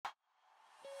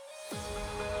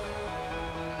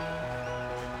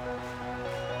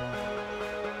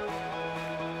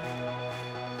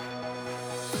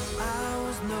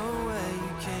no way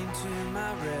you came to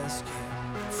my rescue.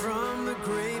 From the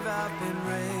grave I've been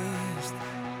raised.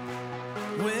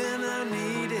 When I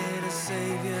needed a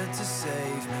savior to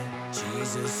save me,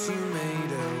 Jesus, you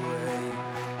made a way.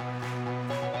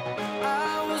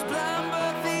 I was blind,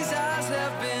 but these eyes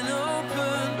have been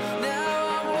opened. Now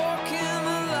I walk in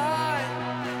the light.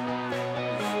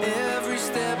 Every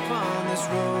step on this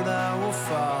road I will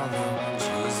follow.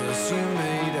 Jesus, you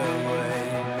made a way.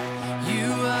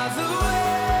 You are the way.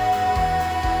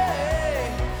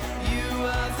 You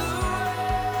are the way.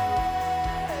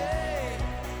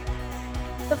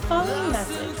 The following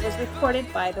message was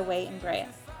recorded by The Way in Brea.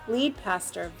 Lead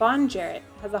pastor Vaughn Jarrett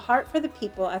has a heart for the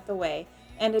people at The Way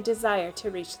and a desire to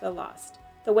reach the lost.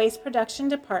 The Way's production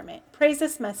department prays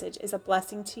this message is a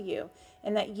blessing to you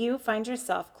and that you find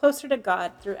yourself closer to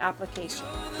God through application.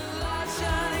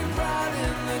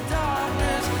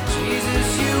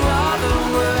 Jesus, you are the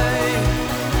way.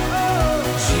 Oh,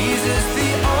 Jesus,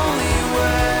 the only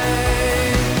way.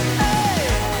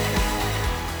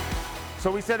 So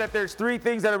we said that there's three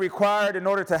things that are required in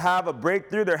order to have a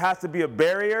breakthrough. There has to be a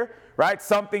barrier, right?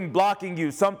 Something blocking you,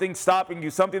 something stopping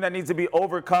you, something that needs to be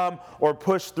overcome or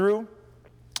pushed through.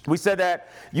 We said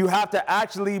that you have to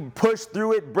actually push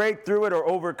through it, break through it, or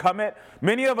overcome it.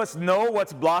 Many of us know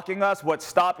what's blocking us, what's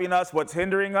stopping us, what's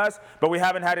hindering us, but we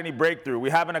haven't had any breakthrough. We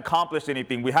haven't accomplished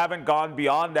anything. We haven't gone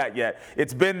beyond that yet.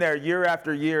 It's been there year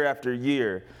after year after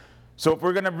year. So if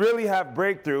we're going to really have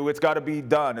breakthrough, it's got to be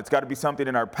done. It's got to be something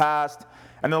in our past.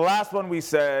 And the last one we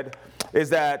said is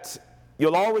that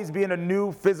you'll always be in a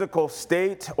new physical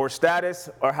state or status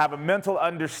or have a mental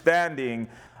understanding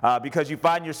because you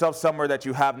find yourself somewhere that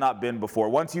you have not been before.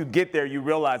 Once you get there, you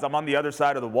realize I'm on the other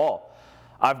side of the wall.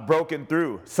 I've broken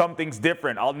through. Something's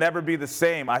different. I'll never be the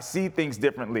same. I see things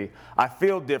differently. I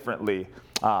feel differently.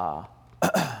 I've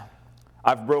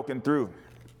broken through.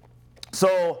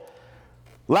 So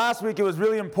last week it was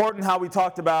really important how we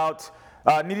talked about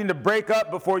needing to break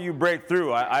up before you break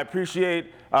through. I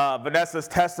appreciate Vanessa's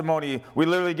testimony. We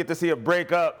literally get to see a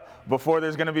break up before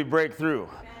there's going to be breakthrough,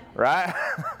 right?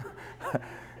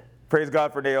 Praise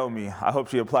God for Naomi. I hope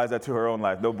she applies that to her own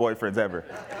life. No boyfriends ever.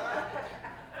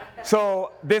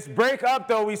 So this breakup,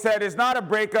 though, we said is not a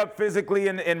breakup physically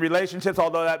in relationships,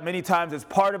 although that many times is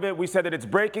part of it. We said that it's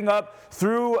breaking up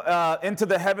through into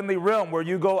the heavenly realm where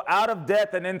you go out of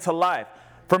death and into life.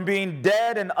 From being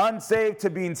dead and unsaved to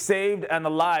being saved and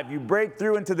alive. You break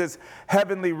through into this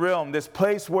heavenly realm, this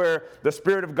place where the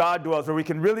Spirit of God dwells, where we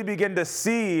can really begin to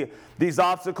see these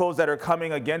obstacles that are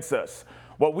coming against us.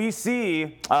 What we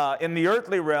see in the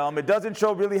earthly realm, it doesn't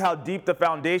show really how deep the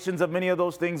foundations of many of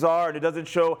those things are, and it doesn't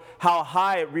show how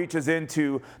high it reaches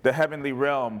into the heavenly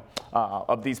realm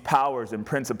of these powers and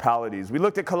principalities. We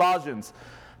looked at Colossians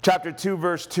chapter 2,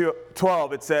 verse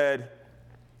 12. It said,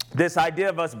 this idea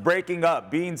of us breaking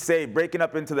up, being saved, breaking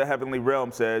up into the heavenly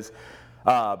realm says,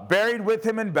 buried with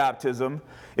him in baptism,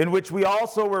 in which we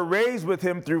also were raised with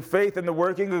him through faith in the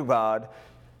working of God,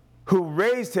 who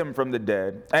raised him from the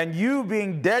dead. And you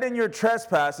being dead in your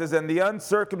trespasses and the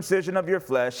uncircumcision of your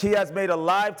flesh, he has made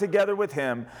alive together with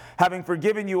him, having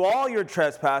forgiven you all your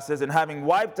trespasses and having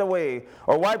wiped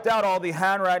out all the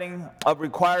handwriting of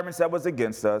requirements that was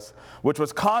against us, which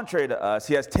was contrary to us.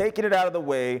 He has taken it out of the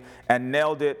way and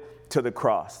nailed it to the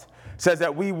cross. Says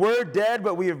that we were dead,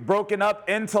 but we have broken up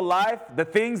into life. The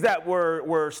things that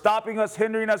were stopping us,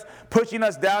 hindering us, pushing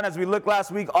us down as we looked last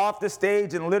week off the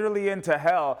stage and literally into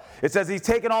hell. It says he's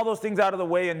taken all those things out of the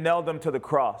way and nailed them to the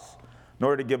cross in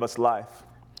order to give us life.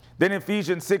 Then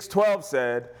Ephesians 6:12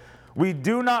 said, we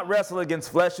do not wrestle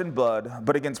against flesh and blood,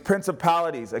 but against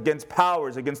principalities, against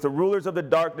powers, against the rulers of the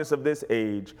darkness of this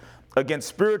age, against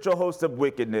spiritual hosts of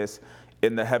wickedness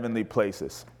in the heavenly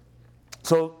places.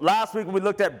 So last week when we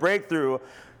looked at breakthrough,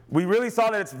 we really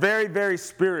saw that it's very, very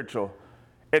spiritual.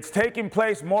 It's taking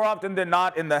place more often than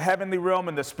not in the heavenly realm,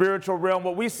 in the spiritual realm.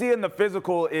 What we see in the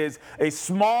physical is a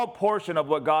small portion of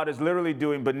what God is literally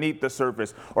doing beneath the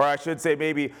surface, or I should say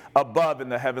maybe above in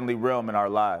the heavenly realm in our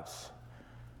lives.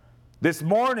 This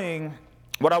morning,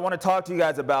 what I want to talk to you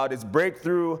guys about is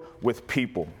breakthrough with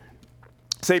people.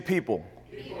 Say people.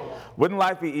 Wouldn't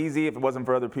life be easy if it wasn't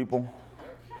for other people?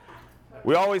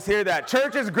 We always hear that.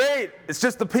 Church is great. It's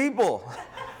just the people.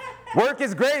 Work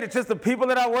is great. It's just the people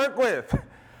that I work with.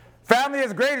 Family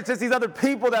is great. It's just these other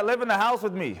people that live in the house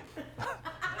with me.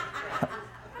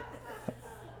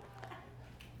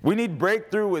 We need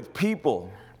breakthrough with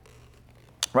people.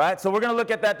 Right? So we're going to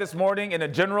look at that this morning in a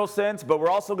general sense, but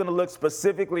we're also going to look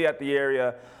specifically at the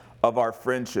area of our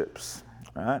friendships.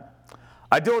 Right?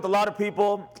 I deal with a lot of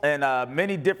people in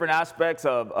many different aspects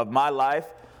of my life.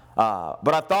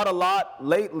 But I've thought a lot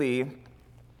lately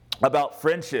about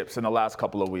friendships in the last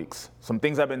couple of weeks. Some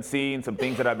things I've been seeing, some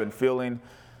things that I've been feeling.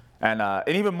 And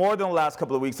even more than the last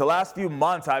couple of weeks, the last few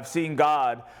months, I've seen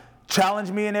God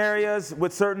challenge me in areas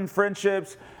with certain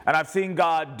friendships, and I've seen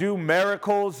God do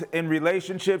miracles in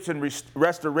relationships and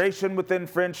restoration within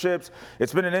friendships.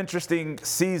 It's been an interesting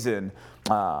season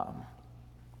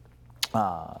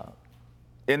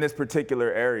in this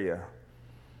particular area.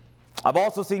 I've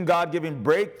also seen God giving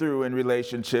breakthrough in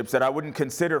relationships that I wouldn't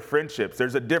consider friendships.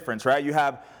 There's a difference, right? You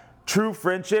have true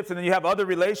friendships, and then you have other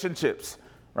relationships,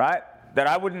 right, that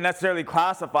I wouldn't necessarily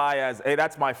classify as, hey,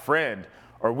 that's my friend,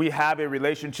 or we have a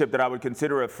relationship that I would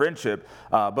consider a friendship.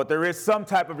 But there is some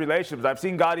type of relationships. I've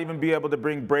seen God even be able to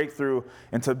bring breakthrough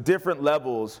into different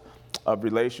levels of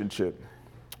relationship,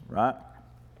 right?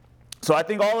 So I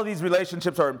think all of these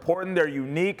relationships are important. They're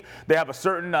unique. They have a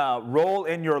certain role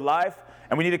in your life.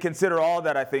 And we need to consider all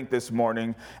that, I think, this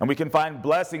morning. And we can find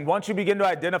blessing once you begin to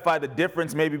identify the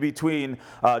difference maybe between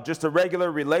just a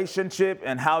regular relationship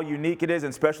and how unique it is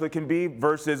and special it can be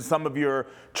versus some of your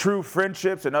true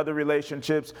friendships and other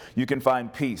relationships. You can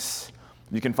find peace.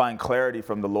 You can find clarity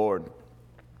from the Lord.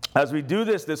 As we do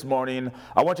this morning,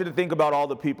 I want you to think about all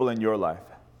the people in your life.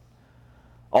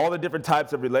 All the different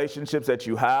types of relationships that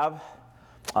you have.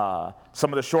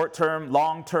 Some of the short-term,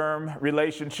 long-term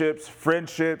relationships,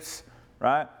 friendships,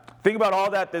 right? Think about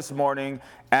all that this morning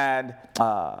and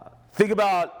think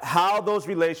about how those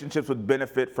relationships would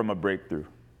benefit from a breakthrough.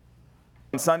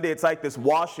 On Sunday, it's like this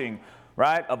washing,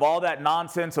 right, of all that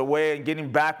nonsense away and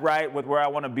getting back right with where I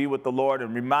want to be with the Lord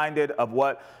and reminded of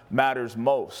what matters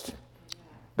most.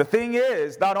 The thing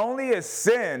is, not only is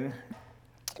sin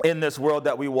in this world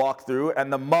that we walk through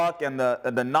and the muck and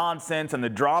the nonsense and the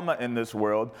drama in this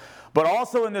world, but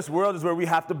also in this world is where we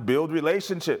have to build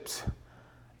relationships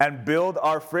and build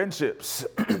our friendships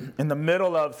in the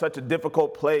middle of such a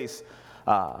difficult place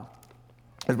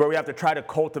is where we have to try to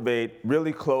cultivate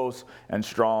really close and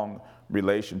strong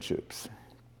relationships.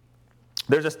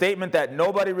 There's a statement that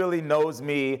nobody really knows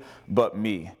me but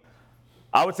me.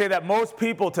 I would say that most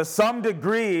people to some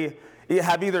degree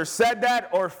have either said that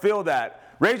or feel that.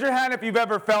 Raise your hand if you've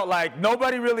ever felt like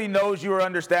nobody really knows you or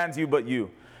understands you but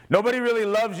you. Nobody really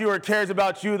loves you or cares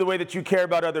about you the way that you care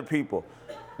about other people.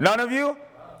 None of you?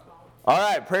 All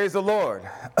right, praise the Lord.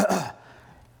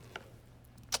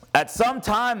 At some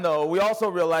time, though, we also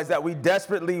realize that we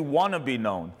desperately want to be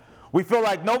known. We feel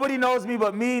like nobody knows me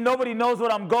but me. Nobody knows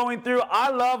what I'm going through. I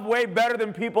love way better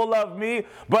than people love me,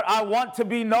 but I want to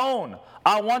be known.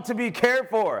 I want to be cared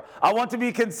for. I want to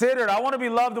be considered. I want to be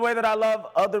loved the way that I love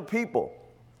other people.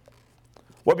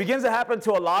 What begins to happen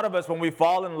to a lot of us when we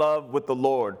fall in love with the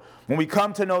Lord, when we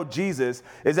come to know Jesus,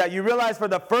 is that you realize for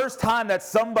the first time that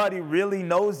somebody really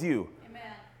knows you. Amen.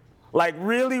 Like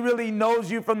really, really knows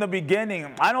you from the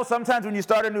beginning. I know sometimes when you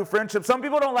start a new friendship, some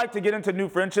people don't like to get into new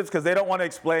friendships because they don't want to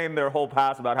explain their whole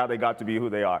past about how they got to be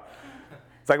who they are.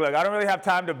 It's like, look, I don't really have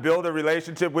time to build a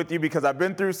relationship with you because I've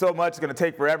been through so much, it's going to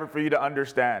take forever for you to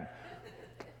understand.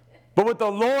 But with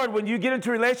the Lord, when you get into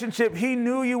a relationship, He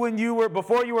knew you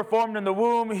before you were formed in the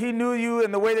womb. He knew you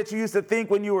in the way that you used to think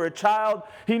when you were a child.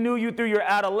 He knew you through your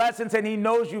adolescence, and He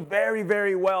knows you very,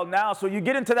 very well now. So you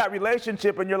get into that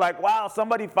relationship, and you're like, wow,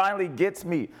 somebody finally gets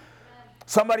me.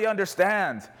 Somebody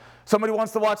understands. Somebody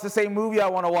wants to watch the same movie I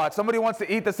want to watch. Somebody wants to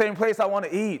eat the same place I want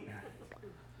to eat.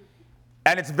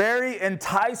 And it's very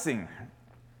enticing.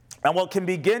 And what can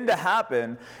begin to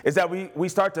happen is that we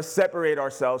start to separate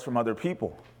ourselves from other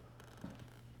people.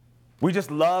 We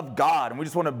just love God, and we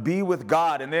just want to be with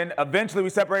God. And then eventually we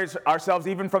separate ourselves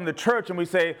even from the church, and we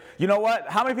say, you know what?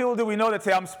 How many people do we know that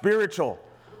say, I'm spiritual?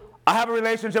 I have a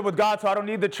relationship with God, so I don't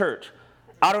need the church.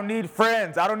 I don't need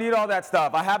friends. I don't need all that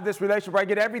stuff. I have this relationship where I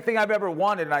get everything I've ever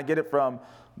wanted, and I get it from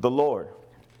the Lord.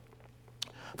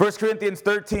 1 Corinthians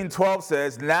 13:12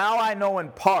 says, now I know in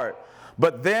part,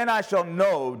 but then I shall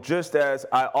know just as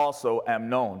I also am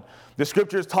known. The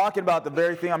scripture is talking about the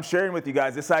very thing I'm sharing with you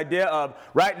guys, this idea of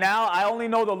right now I only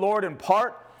know the Lord in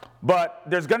part, but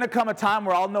there's going to come a time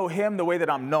where I'll know Him the way that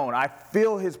I'm known. I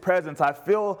feel His presence. I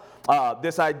feel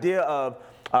this idea of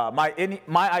my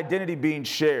identity being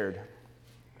shared,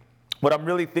 what I'm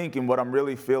really thinking, what I'm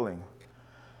really feeling.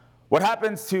 What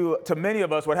happens to many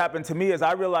of us, what happened to me is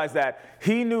I realized that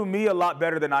He knew me a lot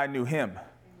better than I knew Him.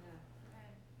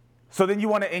 So then you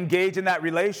want to engage in that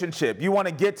relationship. You want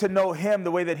to get to know Him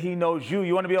the way that He knows you.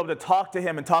 You want to be able to talk to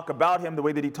Him and talk about Him the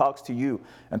way that He talks to you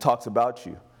and talks about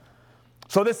you.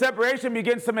 So this separation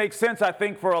begins to make sense, I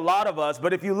think, for a lot of us.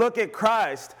 But if you look at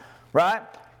Christ, right,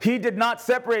 He did not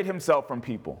separate Himself from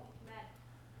people.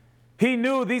 He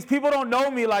knew these people don't know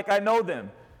me like I know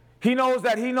them. He knows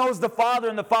that he knows the Father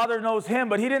and the Father knows him,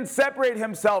 but he didn't separate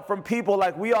himself from people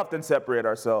like we often separate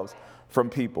ourselves from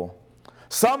people.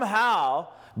 Somehow,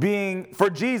 for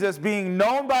Jesus, being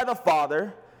known by the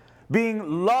Father,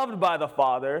 being loved by the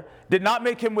Father, did not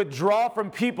make him withdraw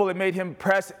from people. It made him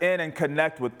press in and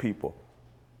connect with people.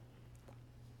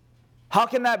 How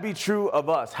can that be true of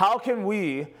us? How can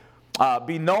we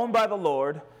be known by the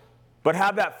Lord, but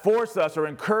have that force us or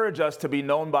encourage us to be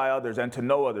known by others and to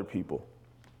know other people?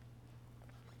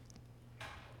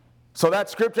 So that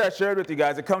scripture I shared with you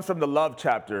guys, it comes from the love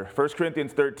chapter. 1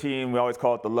 Corinthians 13, we always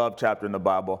call it the love chapter in the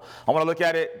Bible. I want to look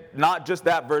at it, not just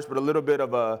that verse, but a little bit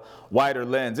of a wider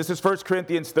lens. This is 1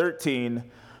 Corinthians 13,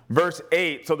 verse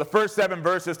 8. So the first 7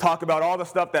 verses talk about all the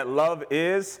stuff that love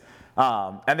is.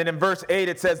 And then in verse 8,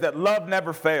 it says that love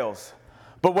never fails.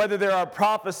 But whether there are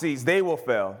prophecies, they will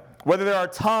fail. Whether there are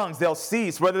tongues, they'll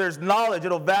cease. Whether there's knowledge,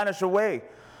 it'll vanish away.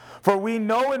 For we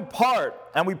know in part,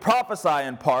 and we prophesy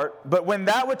in part, but when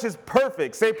that which is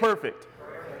perfect, say perfect.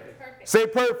 Perfect. Say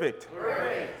perfect.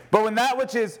 Perfect. But when that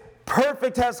which is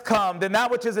perfect has come, then that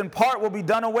which is in part will be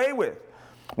done away with.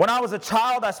 When I was a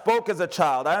child, I spoke as a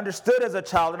child. I understood as a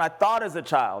child, and I thought as a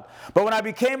child. But when I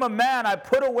became a man, I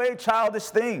put away childish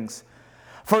things.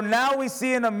 For now we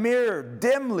see in a mirror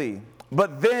dimly,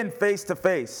 but then face to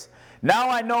face.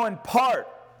 Now I know in part,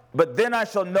 but then I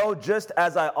shall know just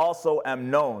as I also am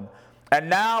known. And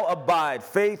now abide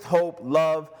faith, hope,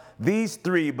 love, these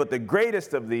 3, but the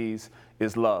greatest of these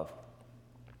is love.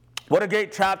 What a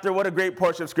great chapter, what a great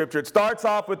portion of Scripture. It starts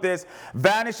off with this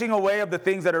vanishing away of the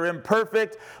things that are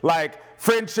imperfect, like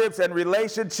friendships and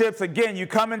relationships. Again, you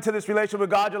come into this relationship with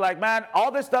God, you're like, man,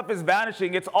 all this stuff is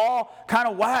vanishing. It's all kind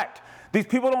of whacked. These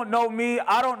people don't know me.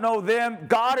 I don't know them.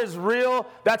 God is real.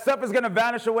 That stuff is going to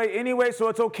vanish away anyway, so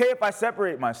it's okay if I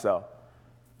separate myself.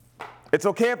 It's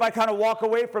okay if I kind of walk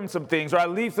away from some things, or I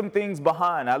leave some things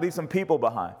behind. I leave some people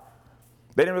behind.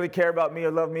 They didn't really care about me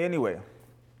or love me anyway.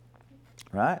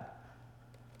 Right?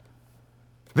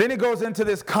 Then it goes into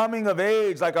this coming of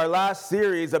age, like our last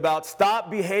series, about stop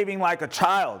behaving like a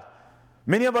child.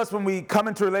 Many of us, when we come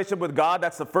into a relationship with God,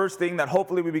 that's the first thing that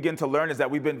hopefully we begin to learn, is that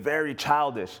we've been very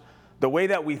childish. The way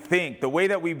that we think, the way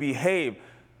that we behave.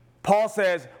 Paul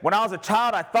says, when I was a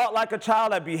child, I thought like a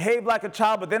child, I behaved like a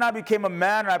child, but then I became a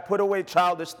man and I put away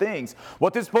childish things.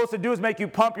 What this is supposed to do is make you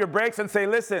pump your brakes and say,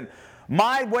 listen,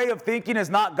 my way of thinking is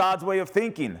not God's way of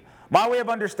thinking. My way of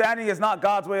understanding is not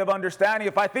God's way of understanding.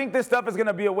 If I think this stuff is going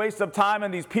to be a waste of time,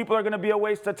 and these people are going to be a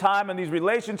waste of time, and these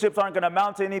relationships aren't going to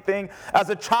amount to anything, as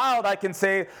a child I can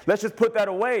say, let's just put that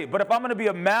away. But if I'm going to be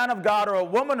a man of God or a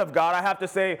woman of God, I have to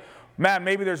say, man,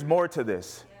 maybe there's more to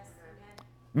this.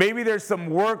 Maybe there's some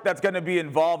work that's going to be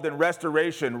involved in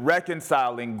restoration,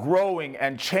 reconciling, growing,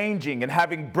 and changing, and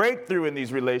having breakthrough in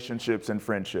these relationships and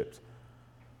friendships.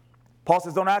 Paul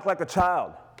says, don't act like a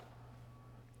child.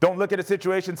 Don't look at a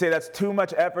situation and say, that's too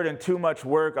much effort and too much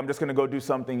work. I'm just going to go do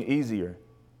something easier.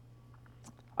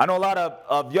 I know a lot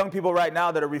of young people right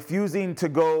now that are refusing to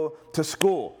go to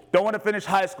school, don't want to finish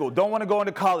high school, don't want to go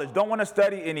into college, don't want to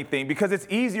study anything, because it's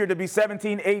easier to be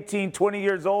 17, 18, 20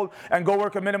 years old and go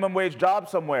work a minimum wage job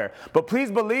somewhere. But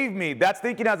please believe me, that's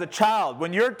thinking as a child.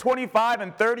 When you're 25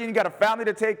 and 30 and you got a family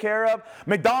to take care of,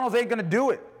 McDonald's ain't going to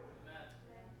do it.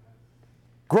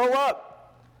 Grow up.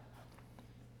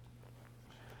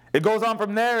 It goes on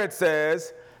from there, it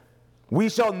says, we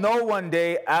shall know one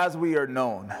day as we are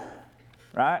known.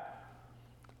 Right?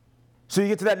 So you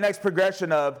get to that next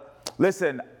progression of,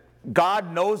 listen,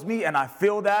 God knows me and I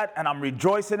feel that and I'm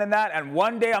rejoicing in that, and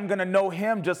one day I'm going to know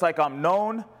him just like I'm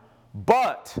known.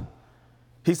 But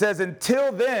he says,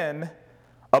 until then,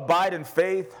 abide in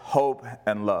faith, hope,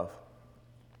 and love.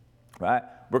 Right?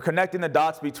 We're connecting the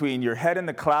dots between your head in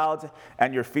the clouds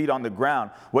and your feet on the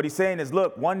ground. What he's saying is,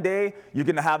 look, one day you're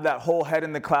going to have that whole head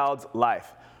in the clouds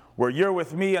life, where you're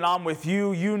with me and I'm with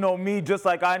you. You know me just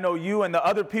like I know you, and the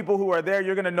other people who are there,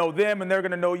 you're going to know them and they're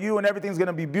going to know you, and everything's going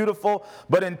to be beautiful.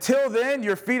 But until then,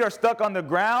 your feet are stuck on the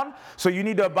ground, so you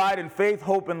need to abide in faith,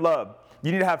 hope, and love.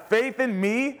 You need to have faith in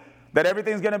me that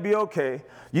everything's going to be okay.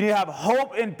 You need to have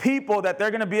hope in people that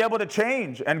they're going to be able to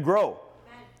change and grow.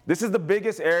 This is the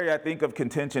biggest area, I think, of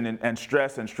contention and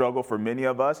stress and struggle for many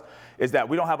of us, is that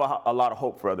we don't have a lot of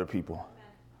hope for other people.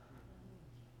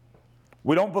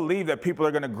 We don't believe that people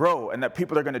are going to grow and that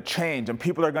people are going to change and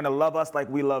people are going to love us like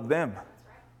we love them.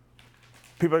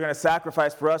 People are going to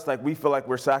sacrifice for us like we feel like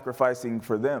we're sacrificing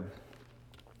for them.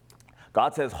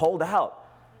 God says, hold out.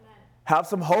 Have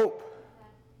some hope.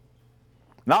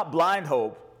 Not blind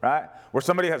hope, right? Where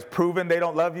somebody has proven they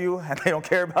don't love you and they don't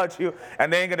care about you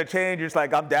and they ain't going to change. You're just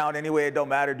like, I'm down anyway. It don't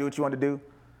matter. Do what you want to do.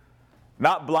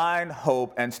 Not blind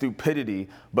hope and stupidity,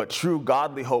 but true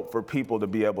godly hope for people to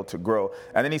be able to grow.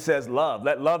 And then he says love.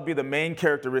 Let love be the main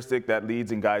characteristic that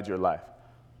leads and guides your life.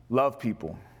 Love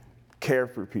people. Care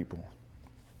for people.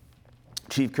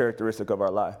 Chief characteristic of our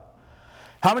life.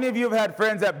 How many of you have had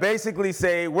friends that basically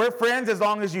say, we're friends as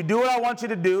long as you do what I want you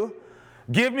to do,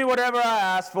 give me whatever I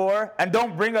ask for, and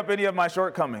don't bring up any of my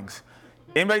shortcomings?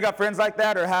 Anybody got friends like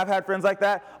that or have had friends like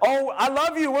that? Oh, I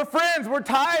love you. We're friends. We're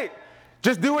tight.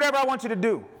 Just do whatever I want you to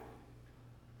do.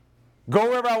 Go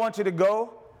wherever I want you to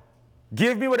go.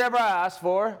 Give me whatever I ask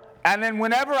for. And then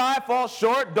whenever I fall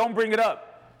short, don't bring it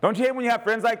up. Don't you hate when you have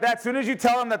friends like that? As soon as you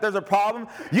tell them that there's a problem,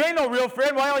 you ain't no real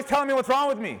friend. Why are you always telling me what's wrong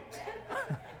with me?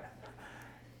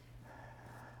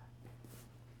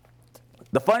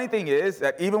 The funny thing is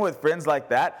that even with friends like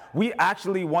that, we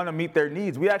actually want to meet their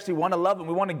needs. We actually want to love them.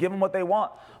 We want to give them what they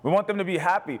want. We want them to be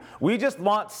happy. We just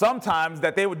want sometimes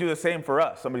that they would do the same for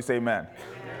us. Somebody say amen.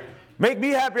 Amen. Make me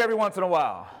happy every once in a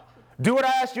while. Do what I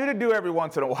ask you to do every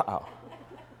once in a while.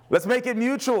 Let's make it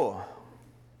mutual.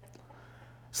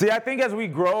 See, I think as we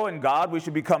grow in God, we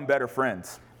should become better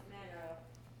friends.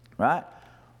 Right?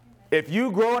 If you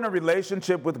grow in a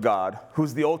relationship with God,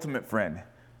 who's the ultimate friend,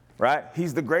 right?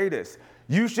 He's the greatest.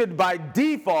 You should, by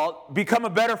default, become a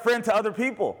better friend to other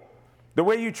people. The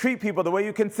way you treat people, the way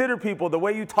you consider people, the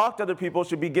way you talk to other people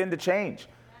should begin to change.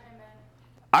 Amen.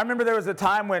 I remember there was a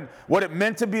time when what it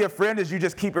meant to be a friend is you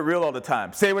just keep it real all the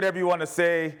time. Say whatever you want to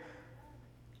say.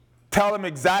 Tell them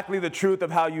exactly the truth of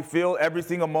how you feel every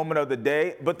single moment of the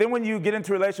day. But then when you get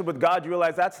into a relationship with God, you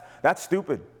realize that's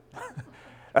stupid.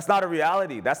 That's not a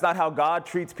reality. That's not how God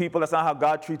treats people. That's not how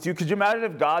God treats you. Could you imagine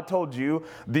if God told you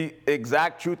the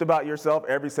exact truth about yourself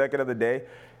every second of the day?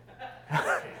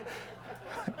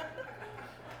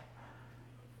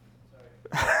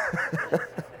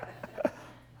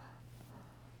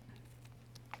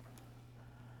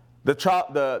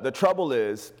 The trouble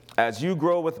is, as you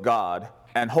grow with God,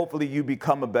 and hopefully you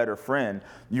become a better friend,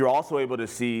 you're also able to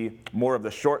see more of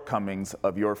the shortcomings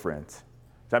of your friends.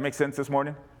 Does that make sense this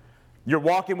morning? You're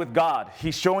walking with God.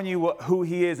 He's showing you who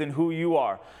He is and who you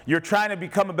are. You're trying to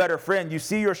become a better friend. You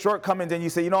see your shortcomings and you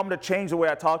say, I'm going to change the way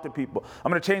I talk to people.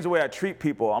 I'm going to change the way I treat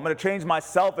people. I'm going to change my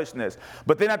selfishness.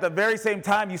 But then at the very same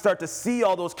time, you start to see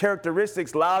all those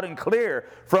characteristics loud and clear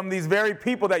from these very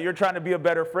people that you're trying to be a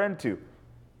better friend to.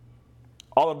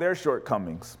 All of their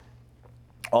shortcomings.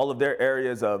 All of their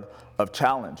areas of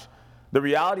challenge. The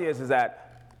reality is that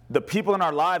the people in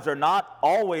our lives are not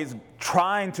always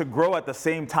trying to grow at the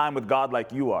same time with God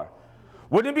like you are.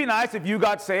 Wouldn't it be nice if you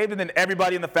got saved and then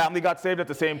everybody in the family got saved at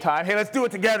the same time? Hey, let's do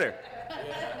it together.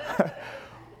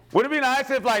 Wouldn't it be nice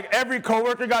if like every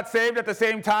coworker got saved at the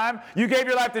same time? You gave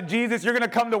your life to Jesus, you're going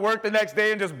to come to work the next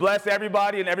day and just bless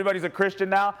everybody and everybody's a Christian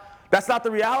now? That's not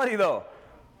the reality though.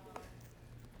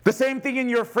 The same thing in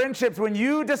your friendships. When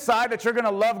you decide that you're going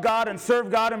to love God and serve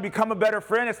God and become a better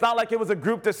friend, it's not like it was a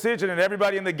group decision and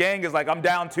everybody in the gang is like, I'm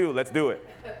down too, let's do it.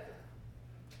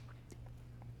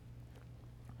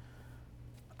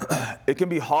 It can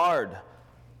be hard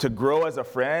to grow as a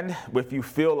friend if you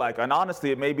feel like, and honestly,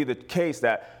 it may be the case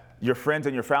that your friends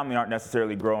and your family aren't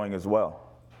necessarily growing as well.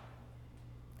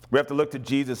 We have to look to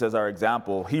Jesus as our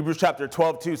example. Hebrews chapter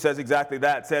 12:2 says exactly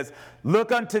that. It says,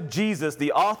 look unto Jesus,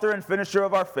 the author and finisher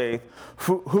of our faith,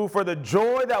 who for the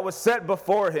joy that was set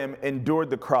before him endured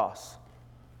the cross.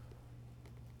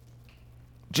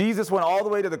 Jesus went all the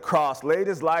way to the cross, laid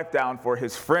his life down for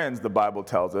his friends, the Bible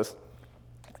tells us.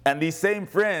 And these same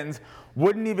friends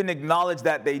wouldn't even acknowledge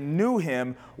that they knew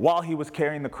him while he was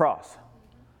carrying the cross.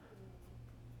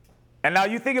 And now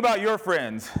you think about your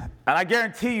friends, and I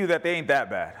guarantee you that they ain't that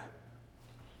bad.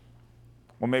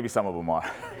 Well, maybe some of them are.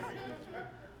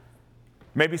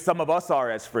 Maybe some of us are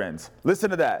as friends.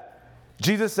 Listen to that.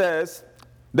 Jesus says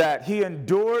that he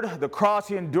endured the cross,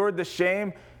 he endured the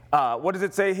shame. What does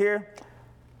it say here?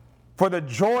 For the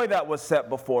joy that was set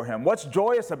before him. What's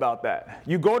joyous about that?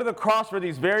 You go to the cross for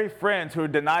these very friends who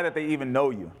deny that they even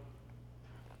know you.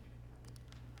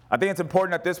 I think it's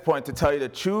important at this point to tell you to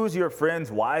choose your friends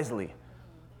wisely.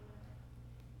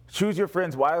 Choose your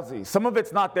friends wisely. Some of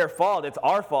it's not their fault, it's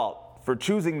our fault for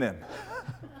choosing them.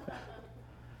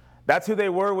 That's who they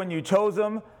were when you chose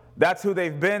them. That's who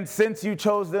they've been since you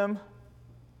chose them.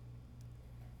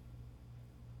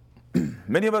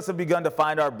 Many of us have begun to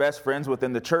find our best friends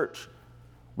within the church.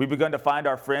 We've begun to find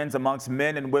our friends amongst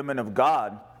men and women of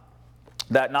God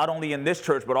that not only in this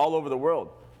church, but all over the world,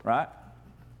 right?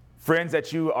 Friends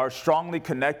that you are strongly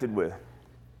connected with.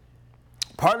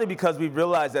 Partly because we've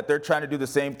realized that they're trying to do the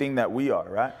same thing that we are,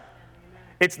 right?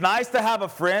 It's nice to have a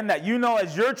friend that you know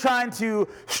as you're trying to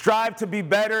strive to be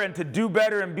better and to do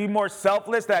better and be more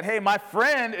selfless, that, hey, my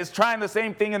friend is trying the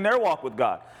same thing in their walk with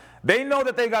God. They know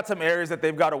that they got some areas that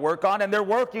they've got to work on, and they're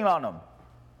working on them.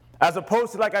 As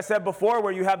opposed to, like I said before,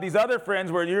 where you have these other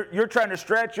friends where you're trying to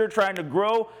stretch, you're trying to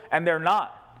grow, and they're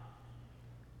not.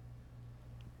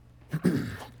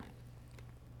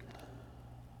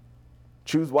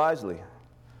 Choose wisely.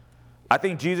 I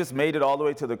think Jesus made it all the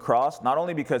way to the cross, not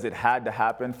only because it had to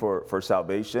happen for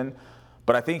salvation,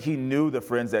 but I think he knew the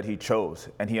friends that he chose,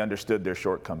 and he understood their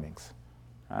shortcomings.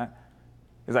 Right?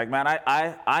 He's like, man,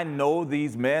 I know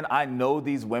these men, I know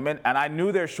these women, and I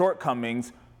knew their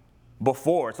shortcomings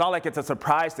before. It's not like it's a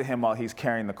surprise to him while he's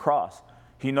carrying the cross.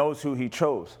 He knows who he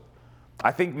chose.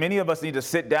 I think many of us need to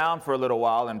sit down for a little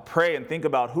while and pray and think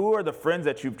about who are the friends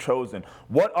that you've chosen.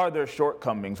 What are their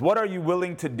shortcomings? What are you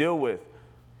willing to deal with?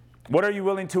 What are you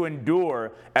willing to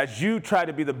endure as you try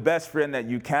to be the best friend that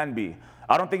you can be?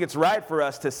 I don't think it's right for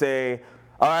us to say,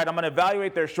 all right, I'm going to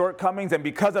evaluate their shortcomings, and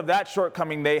because of that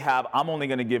shortcoming they have, I'm only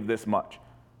going to give this much,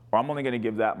 or I'm only going to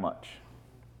give that much.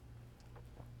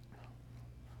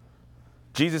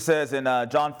 Jesus says in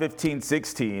John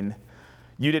 15:16,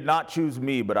 you did not choose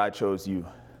me, but I chose you.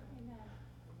 Amen.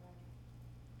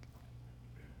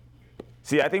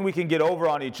 See, I think we can get over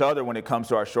on each other when it comes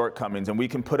to our shortcomings, and we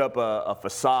can put up a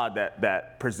facade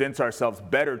that presents ourselves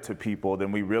better to people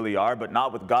than we really are, but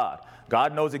not with God.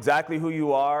 God knows exactly who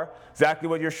you are, exactly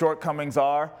what your shortcomings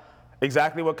are,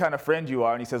 exactly what kind of friend you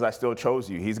are, and he says, I still chose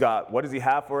you. He's got, what does he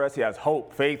have for us? He has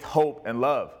hope, faith, hope, and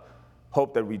love.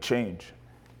 Hope that we change.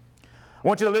 I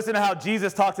want you to listen to how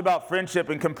Jesus talks about friendship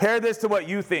and compare this to what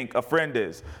you think a friend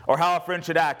is, or how a friend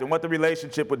should act and what the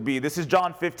relationship would be. This is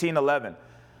John 15:11.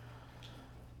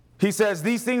 He says,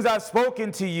 these things I've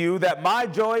spoken to you, that my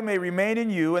joy may remain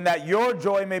in you and that your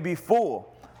joy may be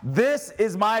full. This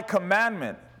is my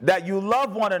commandment, that you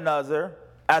love one another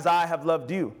as I have loved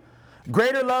you.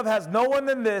 Greater love has no one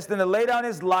than this, than to lay down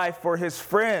his life for his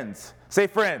friends. Say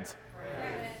friends.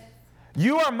 Friends.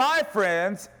 You are my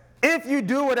friends if you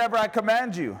do whatever I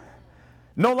command you.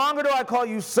 No longer do I call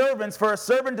you servants, for a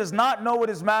servant does not know what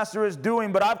his master is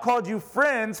doing, but I've called you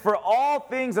friends, for all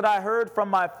things that I heard from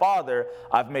my Father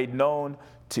I've made known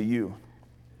to you.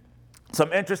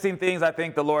 Some interesting things I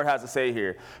think the Lord has to say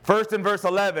here. First, in verse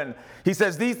 11, he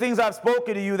says, these things I've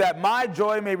spoken to you, that my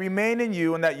joy may remain in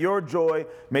you and that your joy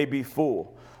may be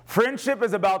full. Friendship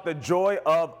is about the joy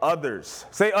of others.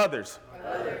 Say others.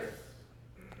 Others.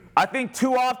 I think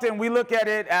too often we look at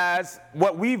it as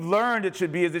what we've learned it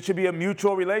should be a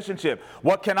mutual relationship.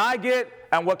 What can I get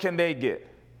and what can they get?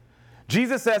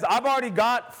 Jesus says, I've already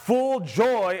got full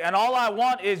joy and all I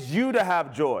want is you to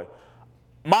have joy.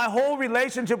 My whole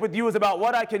relationship with you is about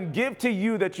what I can give to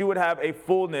you that you would have a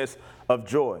fullness of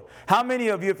joy. How many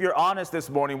of you, if you're honest this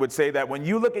morning, would say that when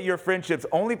you look at your friendships,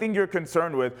 only thing you're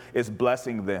concerned with is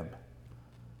blessing them,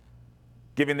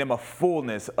 giving them a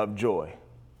fullness of joy?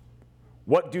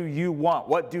 What do you want?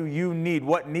 What do you need?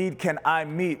 What need can I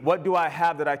meet? What do I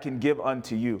have that I can give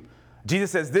unto you? Jesus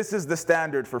says this is the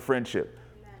standard for friendship.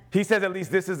 Amen. He says at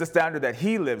least this is the standard that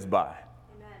he lives by.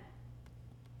 Amen.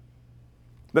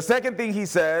 The second thing he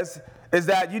says is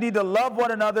that you need to love one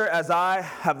another as I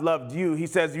have loved you. He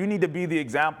says you need to be the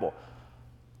example.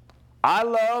 I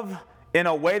love in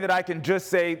a way that I can just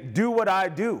say, do what I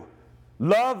do.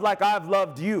 Love like I've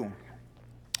loved you.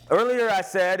 Earlier I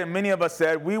said, and many of us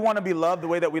said, we want to be loved the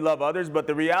way that we love others, but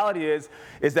the reality is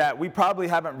that we probably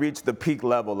haven't reached the peak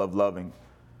level of loving.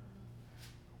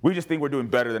 We just think we're doing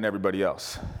better than everybody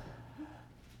else.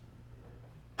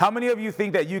 How many of you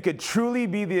think that you could truly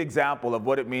be the example of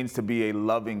what it means to be a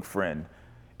loving friend?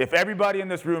 If everybody in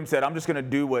this room said, I'm just going to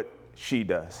do what she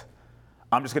does.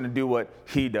 I'm just going to do what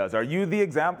he does. Are you the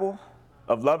example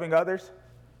of loving others?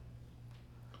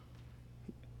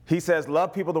 He says,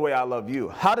 love people the way I love you.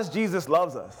 How does Jesus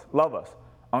love us?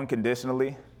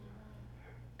 Unconditionally.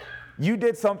 You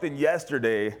did something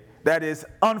yesterday that is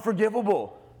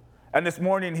unforgivable. And this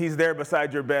morning he's there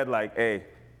beside your bed like, hey,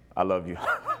 I love you.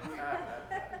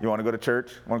 You want to go to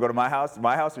church? Want to go to my house?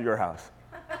 My house or your house?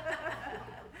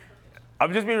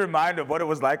 I'm just being reminded of what it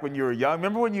was like when you were young.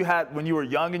 Remember when you were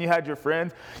young and you had your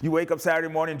friends? You wake up Saturday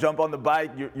morning, jump on the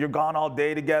bike, you're gone all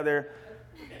day together.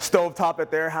 Stovetop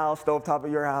at their house, stovetop at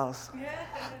your house.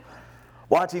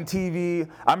 Watching TV.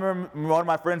 I remember one of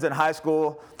my friends in high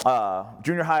school,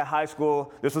 junior high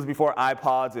school. This was before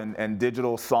iPods and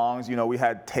digital songs. You know, we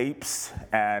had tapes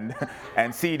and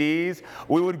CDs.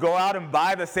 We would go out and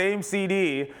buy the same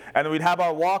CD, and then we'd have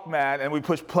our Walkman, and we'd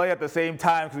push play at the same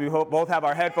time because we both have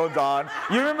our headphones on.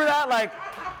 You remember that? Like,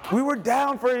 we were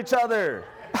down for each other.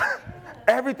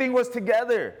 Everything was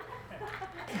together.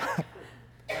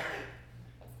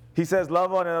 He says,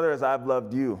 love one another as I've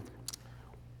loved you.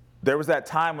 There was that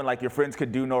time when like your friends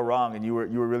could do no wrong and you were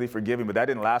really forgiving, but that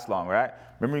didn't last long, right?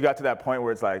 Remember you got to that point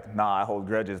where it's like, nah, I hold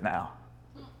grudges now.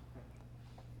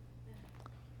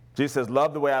 Jesus says,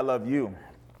 love the way I love you.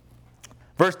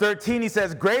 Verse 13, he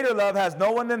says, greater love has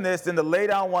no one than this, than to lay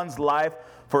down one's life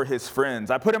for his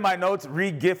friends. I put in my notes,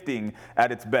 re-gifting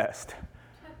at its best.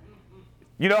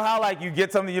 You know how like you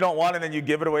get something you don't want and then you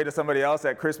give it away to somebody else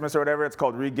at Christmas or whatever? It's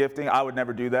called re-gifting. I would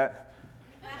never do that.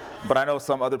 But I know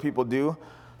some other people do.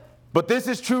 But this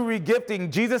is true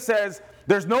re-gifting. Jesus says,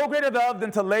 there's no greater love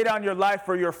than to lay down your life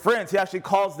for your friends. He actually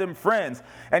calls them friends.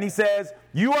 And he says,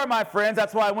 you are my friends.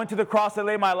 That's why I went to the cross to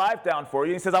lay my life down for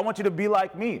you. He says, I want you to be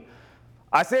like me.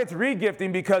 I say it's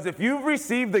re-gifting because if you've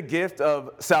received the gift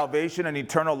of salvation and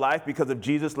eternal life because of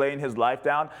Jesus laying his life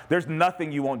down, there's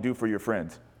nothing you won't do for your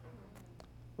friends.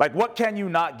 Like, what can you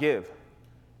not give?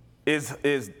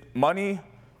 Is money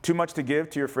too much to give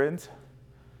to your friends?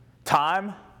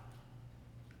 Time?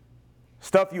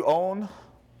 Stuff you own?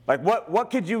 Like,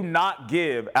 what could you not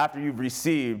give after you've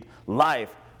received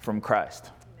life from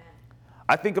Christ? Amen.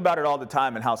 I think about it all the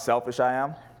time and how selfish I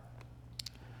am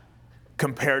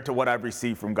compared to what I've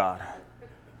received from God.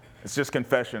 It's just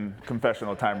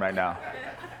confessional time right now.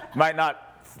 Might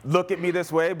not look at me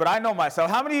this way, but I know myself.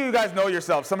 How many of you guys know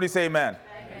yourself? Somebody say amen.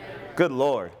 Good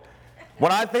Lord.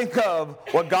 When I think of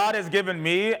what God has given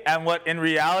me and what in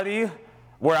reality,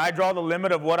 where I draw the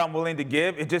limit of what I'm willing to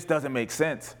give, it just doesn't make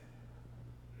sense.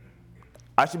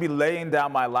 I should be laying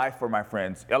down my life for my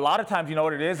friends. A lot of times, you know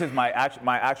what it is my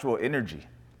actual energy.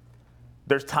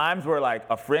 There's times where like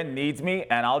a friend needs me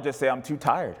and I'll just say I'm too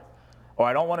tired, or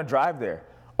I don't want to drive there,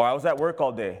 or I was at work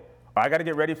all day, or I got to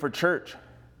get ready for church.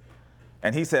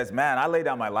 And he says, man, I lay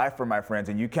down my life for my friends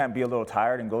and you can't be a little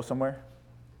tired and go somewhere?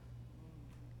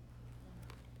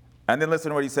 And then listen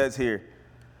to what he says here.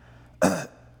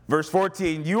 Verse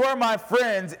 14, you are my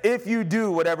friends if you do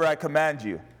whatever I command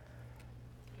you.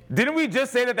 Didn't we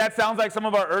just say that sounds like some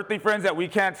of our earthly friends that we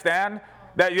can't stand?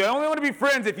 That you only want to be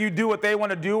friends if you do what they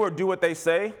want to do or do what they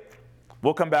say?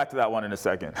 We'll come back to that one in a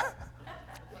second.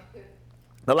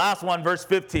 The last one, verse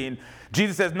 15,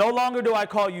 Jesus says, no longer do I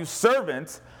call you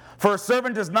servants, for a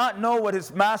servant does not know what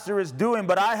his master is doing,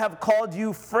 but I have called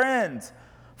you friends.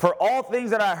 For all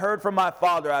things that I heard from my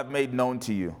Father I've made known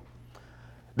to you.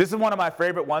 This is one of my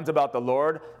favorite ones about the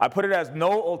Lord. I put it as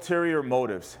no ulterior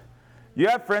motives. You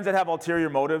have friends that have ulterior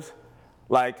motives?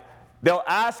 Like, they'll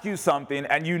ask you something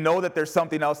and you know that there's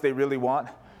something else they really want.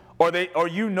 Or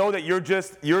you know that you're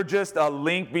just a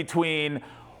link between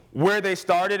where they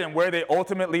started and where they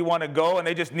ultimately want to go, and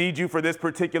they just need you for this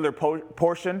particular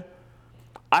portion.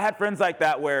 I had friends like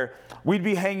that where we'd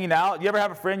be hanging out. You ever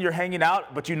have a friend you're hanging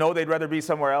out, but you know they'd rather be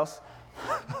somewhere else?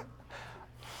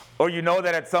 Or you know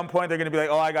that at some point they're going to be like,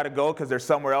 oh, I got to go because they're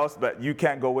somewhere else, but you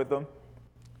can't go with them?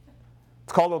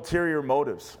 It's called ulterior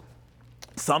motives.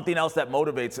 Something else that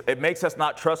motivates. It makes us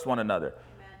not trust one another.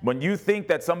 Amen. When you think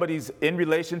that somebody's in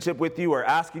relationship with you or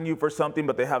asking you for something,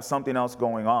 but they have something else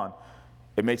going on,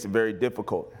 it makes it very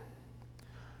difficult.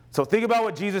 So think about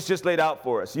what Jesus just laid out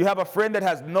for us. You have a friend that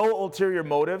has no ulterior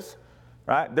motives,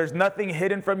 right? There's nothing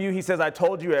hidden from you. He says, I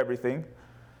told you everything,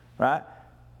 right?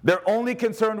 They're only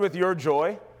concerned with your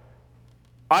joy.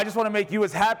 I just want to make you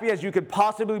as happy as you could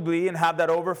possibly be and have that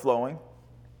overflowing,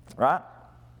 right?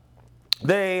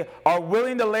 They are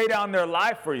willing to lay down their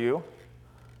life for you.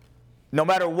 No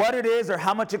matter what it is or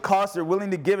how much it costs, they're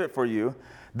willing to give it for you.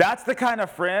 That's the kind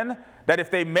of friend that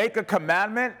if they make a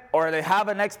commandment or they have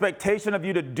an expectation of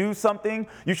you to do something,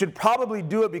 you should probably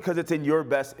do it because it's in your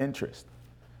best interest.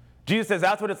 Jesus says,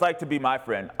 that's what it's like to be my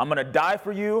friend. I'm going to die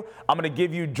for you. I'm going to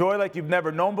give you joy like you've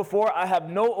never known before. I have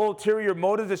no ulterior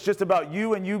motives. It's just about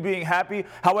you and you being happy.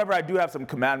 However, I do have some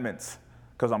commandments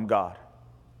because I'm God.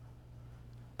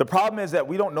 The problem is that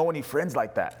we don't know any friends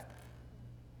like that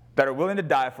are willing to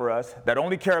die for us, that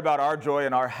only care about our joy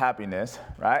and our happiness,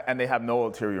 right? And they have no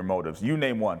ulterior motives. You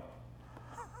name one.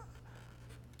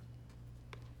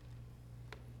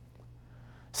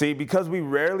 See, because we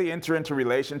rarely enter into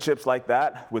relationships like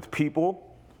that with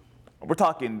people, we're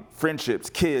talking friendships,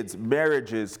 kids,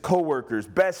 marriages, coworkers,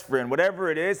 best friend,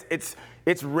 whatever it is,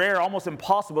 it's rare, almost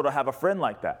impossible to have a friend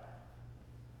like that.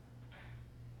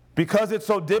 Because it's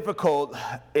so difficult,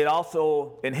 it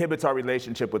also inhibits our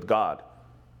relationship with God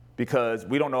because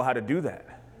we don't know how to do that.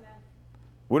 Amen.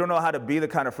 We don't know how to be the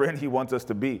kind of friend he wants us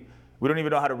to be. We don't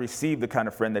even know how to receive the kind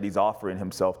of friend that he's offering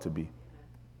himself to be.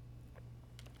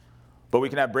 But we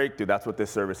can have breakthrough. That's what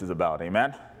this service is about.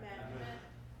 Amen? Amen.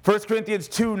 1 Corinthians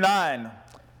 2:9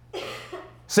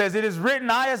 says, it is written,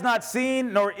 eye has not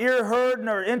seen, nor ear heard,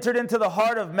 nor entered into the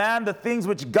heart of man the things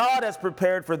which God has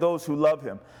prepared for those who love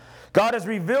him. God has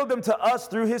revealed them to us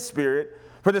through his Spirit.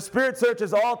 For the Spirit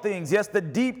searches all things, yes, the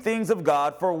deep things of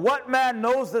God. For what man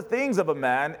knows the things of a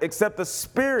man except the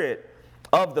Spirit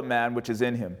of the man which is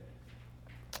in him?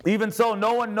 Even so,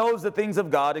 no one knows the things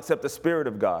of God except the Spirit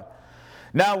of God.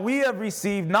 Now we have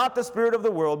received not the spirit of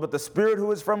the world, but the Spirit who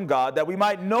is from God, that we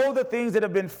might know the things that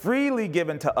have been freely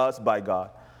given to us by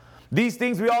God. These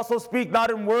things we also speak not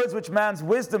in words which man's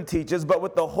wisdom teaches, but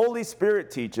what the Holy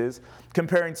Spirit teaches,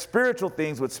 comparing spiritual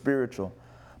things with spiritual.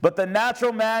 But the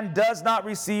natural man does not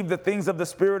receive the things of the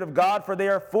Spirit of God, for they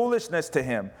are foolishness to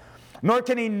him. Nor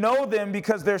can he know them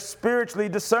because they're spiritually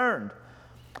discerned.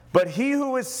 But he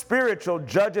who is spiritual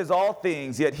judges all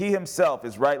things, yet he himself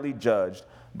is rightly judged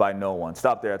by no one.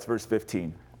 Stop there. That's verse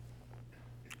 15.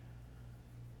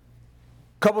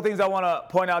 Couple things I want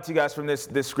to point out to you guys from this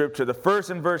scripture. The first,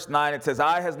 in verse 9, it says,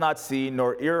 eye has not seen,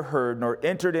 nor ear heard, nor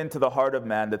entered into the heart of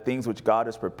man the things which God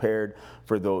has prepared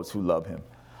for those who love him.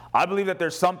 I believe that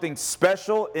there's something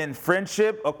special in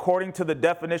friendship, according to the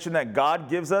definition that God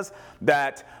gives us,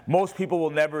 that most people will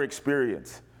never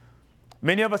experience.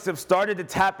 Many of us have started to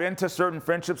tap into certain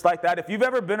friendships like that. If you've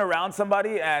ever been around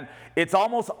somebody and it's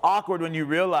almost awkward when you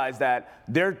realize that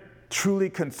they're truly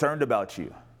concerned about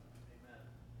you.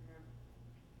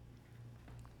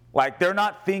 Like they're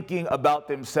not thinking about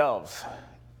themselves.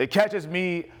 It catches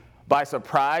me by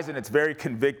surprise, and it's very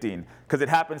convicting because it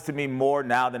happens to me more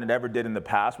now than it ever did in the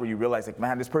past, where you realize, like,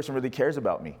 man, this person really cares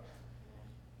about me.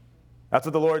 That's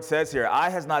what the Lord says here. Eye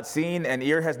has not seen, and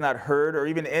ear has not heard, or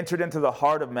even entered into the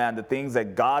heart of man the things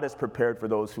that God has prepared for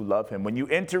those who love him. When you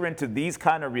enter into these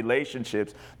kind of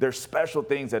relationships, there's special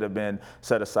things that have been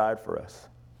set aside for us.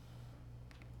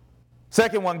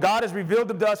 Second one, God has revealed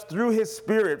them to us through his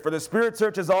Spirit. For the Spirit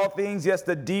searches all things, yes,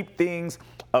 the deep things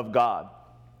of God.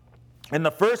 In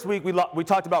the first week, we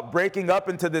talked about breaking up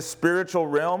into this spiritual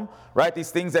realm, right?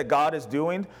 These things that God is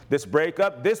doing, this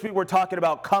breakup. This week, we're talking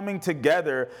about coming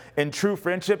together in true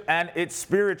friendship, and it's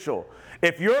spiritual.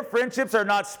 If your friendships are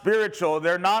not spiritual,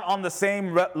 they're not on the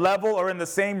same level or in the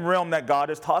same realm that God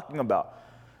is talking about.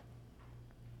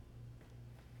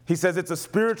 He says it's a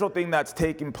spiritual thing that's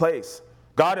taking place.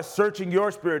 God is searching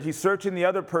your spirit. He's searching the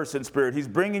other person's spirit. He's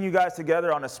bringing you guys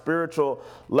together on a spiritual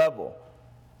level.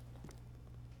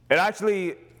 And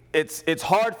actually, it's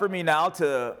hard for me now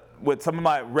with some of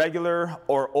my regular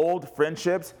or old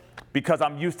friendships, because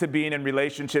I'm used to being in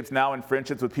relationships now and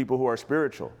friendships with people who are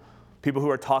spiritual, people who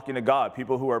are talking to God,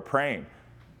 people who are praying.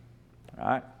 All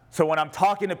right? So when I'm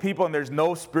talking to people and there's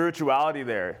no spirituality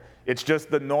there, it's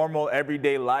just the normal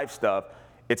everyday life stuff,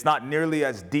 it's not nearly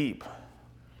as deep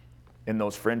in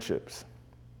those friendships.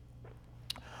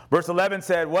 Verse 11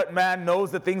 said, what man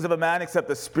knows the things of a man except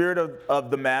the spirit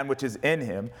of the man which is in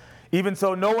him? Even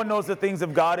so, no one knows the things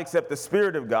of God except the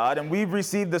Spirit of God. And we've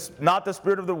received not the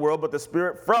spirit of the world, but the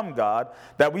Spirit from God,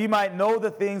 that we might know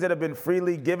the things that have been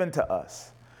freely given to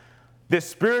us. This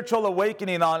spiritual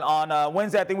awakening on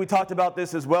Wednesday, I think we talked about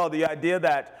this as well, the idea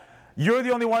that you're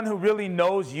the only one who really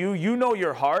knows you. You know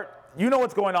your heart. You know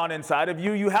what's going on inside of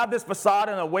you. You have this facade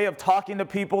and a way of talking to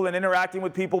people and interacting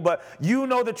with people, but you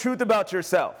know the truth about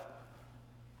yourself.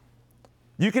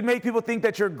 You can make people think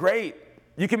that you're great.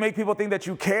 You can make people think that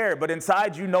you care, but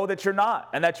inside you know that you're not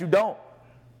and that you don't.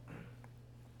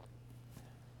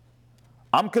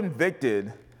 I'm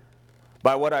convicted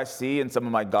by what I see in some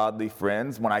of my godly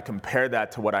friends when I compare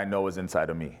that to what I know is inside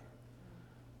of me.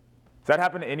 Does that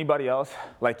happen to anybody else?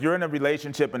 Like you're in a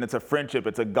relationship and it's a friendship,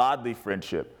 it's a godly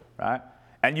friendship. Right?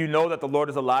 And you know that the Lord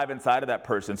is alive inside of that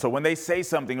person. So when they say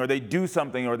something or they do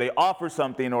something or they offer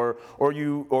something or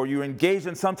you engage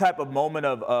in some type of moment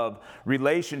of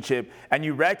relationship and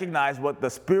you recognize what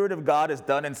the Spirit of God has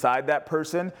done inside that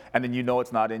person, and then you know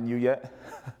it's not in you yet.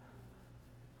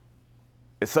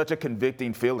 It's such a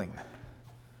convicting feeling.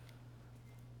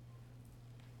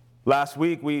 Last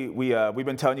week, we've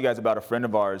been telling you guys about a friend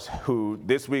of ours who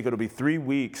this week it'll be 3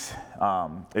 weeks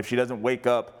if she doesn't wake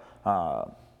up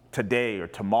today or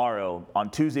tomorrow. On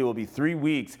Tuesday, it will be 3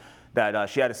 weeks that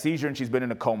she had a seizure and she's been in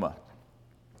a coma,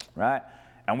 right?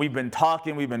 And we've been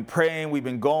talking, we've been praying, we've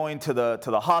been going to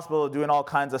the hospital, doing all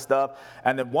kinds of stuff.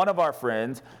 And then one of our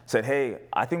friends said, hey,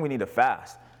 I think we need to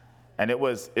fast. And it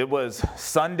was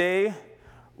Sunday.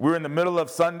 We were in the middle of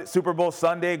Super Bowl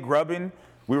Sunday grubbing.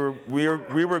 We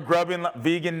were grubbing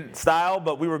vegan style,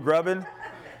 but we were grubbing.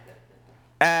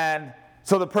 And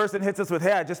so the person hits us with,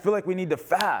 hey, I just feel like we need to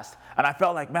fast. And I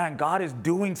felt like, man, God is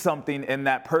doing something in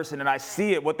that person. And I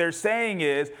see it. What they're saying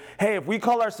is, hey, if we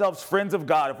call ourselves friends of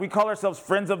God, if we call ourselves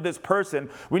friends of this person,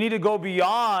 we need to go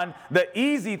beyond the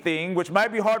easy thing, which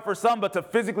might be hard for some, but to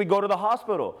physically go to the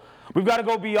hospital. We've got to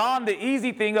go beyond the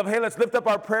easy thing of, hey, let's lift up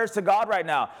our prayers to God right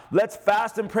now. Let's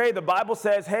fast and pray. The Bible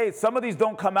says, hey, some of these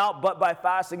don't come out but by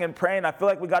fasting and praying. I feel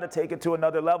like we got to take it to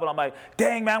another level. I'm like,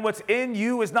 dang, man, what's in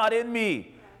you is not in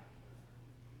me.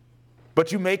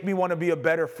 But you make me want to be a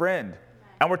better friend.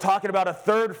 And we're talking about a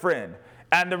third friend.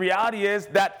 And the reality is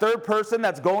that third person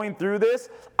that's going through this,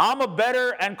 I'm a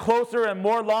better and closer and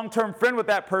more long-term friend with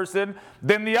that person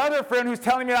than the other friend who's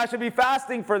telling me I should be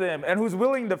fasting for them and who's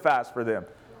willing to fast for them.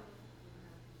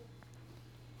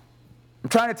 I'm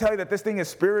trying to tell you that this thing is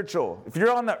spiritual. If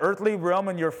you're on the earthly realm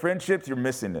in your friendships, you're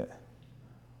missing it.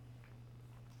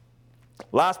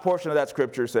 Last portion of that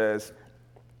scripture says,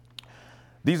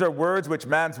 these are words which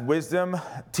man's wisdom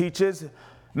teaches,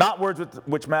 not words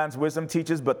which man's wisdom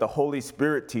teaches, but the Holy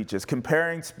Spirit teaches,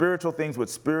 comparing spiritual things with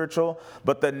spiritual,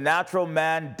 but the natural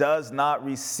man does not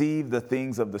receive the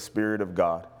things of the Spirit of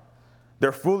God.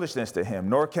 They're foolishness to him,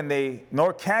 nor can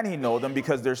he know them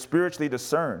because they're spiritually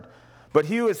discerned. But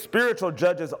he who is spiritual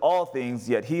judges all things,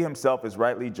 yet he himself is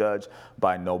rightly judged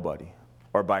by nobody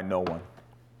or by no one.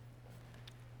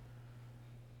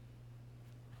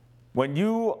 When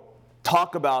you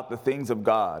talk about the things of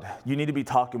God, you need to be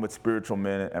talking with spiritual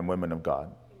men and women of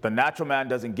God. The natural man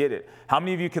doesn't get it. How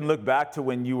many of you can look back to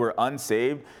when you were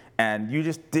unsaved and you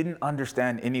just didn't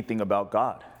understand anything about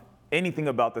God? Anything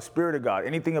about the Spirit of God,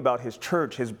 anything about his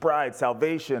church, his bride,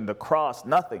 salvation, the cross,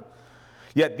 nothing.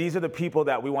 Yet these are the people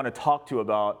that we want to talk to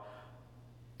about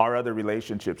our other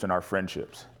relationships and our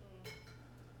friendships.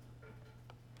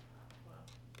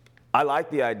 I like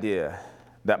the idea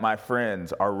that my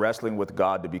friends are wrestling with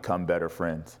God to become better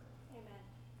friends. Amen.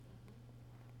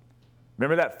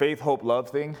 Remember that faith, hope, love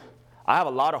thing? I have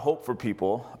a lot of hope for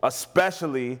people,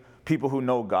 especially people who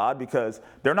know God, because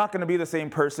they're not going to be the same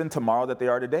person tomorrow that they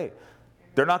are today.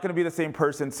 They're not going to be the same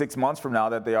person 6 months from now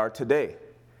that they are today.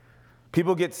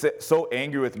 People get so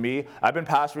angry with me. I've been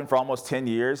pastoring for almost 10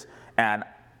 years, and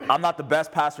I'm not the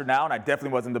best pastor now, and I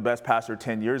definitely wasn't the best pastor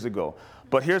 10 years ago.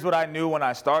 But here's what I knew when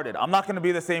I started. I'm not going to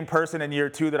be the same person in year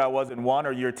 2 that I was in 1,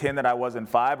 or year 10 that I was in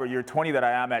 5, or year 20 that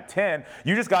I am at 10.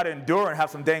 You just got to endure and have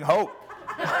some dang hope.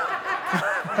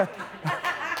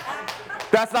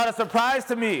 That's not a surprise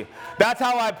to me. That's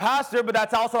how I pastor, but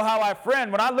that's also how I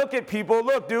friend. When I look at people,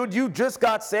 look, dude, you just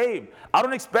got saved. I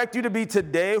don't expect you to be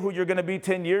today who you're going to be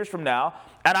 10 years from now,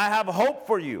 and I have hope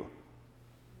for you.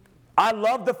 I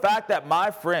love the fact that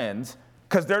my friends,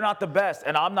 because they're not the best,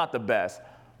 and I'm not the best,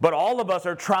 but all of us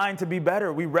are trying to be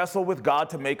better. We wrestle with God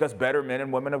to make us better men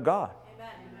and women of God. Amen.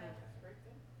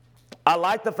 I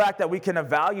like the fact that we can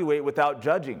evaluate without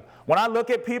judging. When I look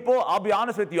at people, I'll be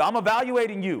honest with you, I'm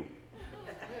evaluating you.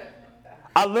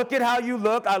 I look at how you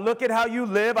look, I look at how you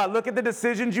live, I look at the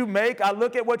decisions you make, I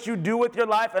look at what you do with your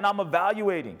life, and I'm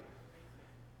evaluating.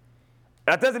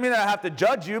 That doesn't mean that I have to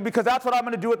judge you, because that's what I'm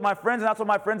going to do with my friends, and that's what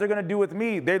my friends are going to do with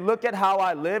me. They look at how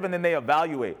I live, and then they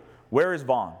evaluate. Where is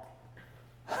Vaughn?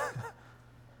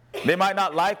 They might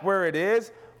not like where it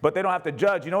is, but they don't have to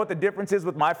judge. You know what the difference is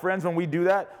with my friends when we do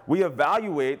that? We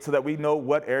evaluate so that we know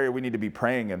what area we need to be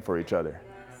praying in for each other.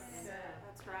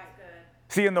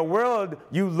 See, in the world,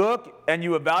 you look and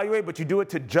you evaluate, but you do it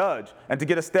to judge and to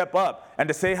get a step up and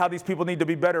to say how these people need to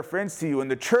be better friends to you. In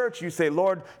the church, you say,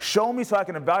 Lord, show me so I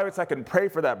can evaluate, so I can pray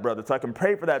for that brother, so I can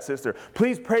pray for that sister.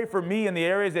 Please pray for me in the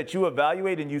areas that you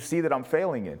evaluate and you see that I'm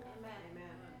failing in. Amen.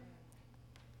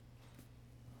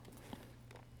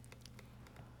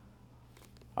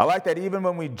 I like that even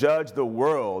when we judge the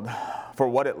world for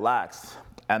what it lacks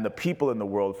and the people in the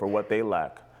world for what they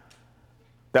lack,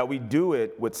 that we do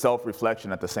it with self-reflection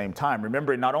at the same time.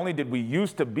 Remember, not only did we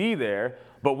used to be there,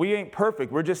 but we ain't perfect.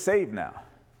 We're just saved now.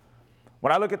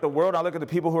 When I look at the world, I look at the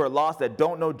people who are lost, that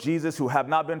don't know Jesus, who have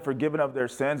not been forgiven of their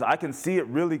sins. I can see it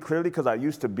really clearly because I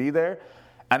used to be there.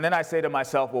 And then I say to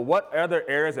myself, well, what other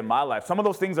areas in my life? Some of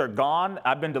those things are gone.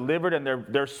 I've been delivered, and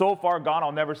they're so far gone,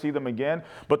 I'll never see them again.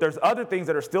 But there's other things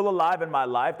that are still alive in my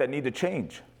life that need to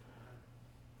change.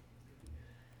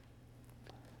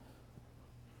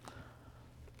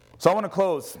 So I want to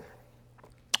close.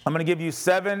 I'm going to give you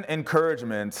 7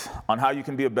 encouragements on how you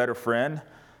can be a better friend,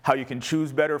 how you can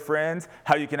choose better friends,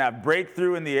 how you can have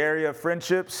breakthrough in the area of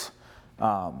friendships,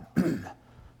 that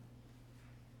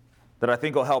I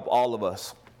think will help all of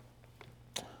us.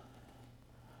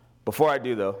 Before I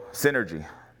do, though, synergy.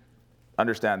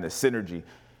 Understand this, synergy.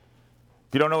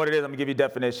 If you don't know what it is, I'm going to give you a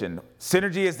definition.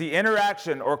 Synergy is the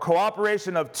interaction or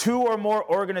cooperation of two or more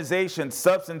organizations,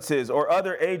 substances, or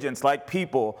other agents like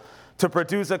people to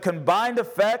produce a combined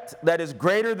effect that is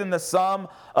greater than the sum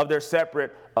of their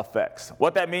separate effects.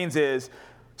 What that means is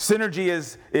synergy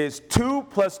is 2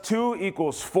 plus 2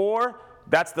 equals 4.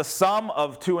 That's the sum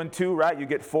of 2 and 2, right? You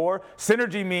get 4.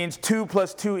 Synergy means 2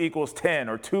 plus 2 equals 10,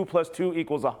 or 2 plus 2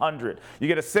 equals 100. You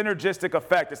get a synergistic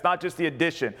effect. It's not just the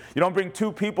addition. You don't bring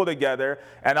two people together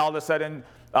and all of a sudden,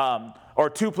 or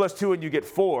 2 plus 2 and you get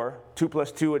 4. 2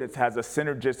 plus 2 and it has a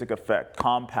synergistic effect.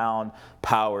 Compound,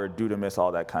 power, dunamis,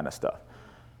 all that kind of stuff.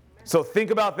 So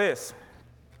think about this.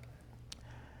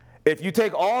 If you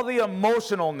take all the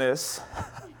emotionalness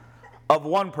of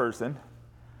one person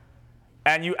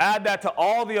and you add that to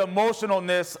all the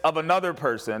emotionalness of another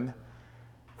person,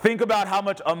 think about how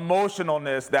much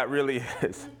emotionalness that really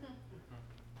is.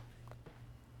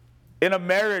 In a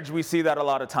marriage, we see that a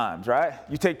lot of times, right?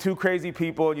 You take two crazy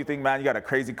people and you think, man, you got a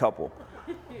crazy couple.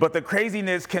 But the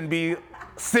craziness can be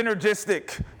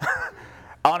synergistic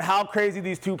on how crazy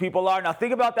these two people are. Now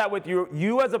think about that with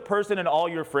you as a person and all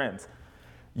your friends.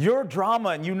 You're drama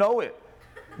and you know it.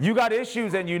 You got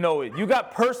issues and you know it. You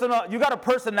got a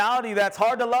personality that's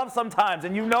hard to love sometimes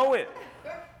and you know it.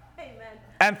 Amen.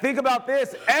 And think about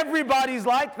this, everybody's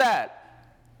like that.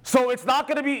 So it's not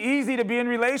going to be easy to be in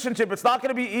relationship. It's not going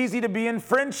to be easy to be in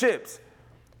friendships.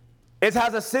 It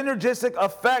has a synergistic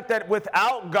effect that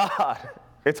without God,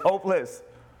 it's hopeless.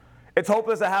 It's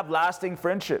hopeless to have lasting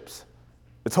friendships.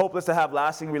 It's hopeless to have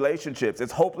lasting relationships.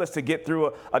 It's hopeless to get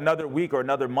through another week or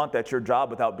another month at your job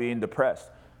without being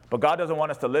depressed. But God doesn't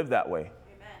want us to live that way.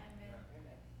 Amen.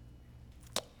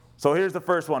 So here's the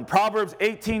first one. Proverbs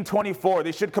 18:24.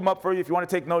 They should come up for you. If you want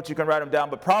to take notes, you can write them down.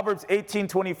 But Proverbs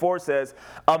 18:24 says,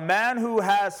 a man who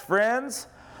has friends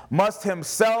must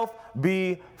himself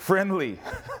be friendly.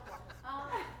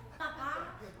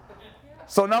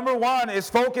 So number one is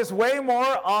focus way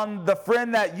more on the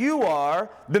friend that you are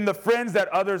than the friends that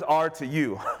others are to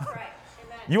you. Right.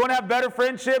 You want to have better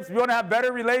friendships, you want to have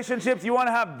better relationships, you want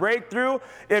to have breakthrough.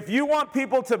 If you want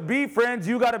people to be friends,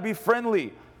 you got to be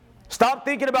friendly. Stop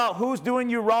thinking about who's doing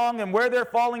you wrong and where they're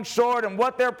falling short and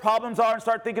what their problems are and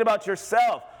start thinking about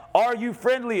yourself. Are you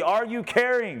friendly? Are you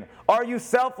caring? Are you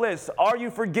selfless? Are you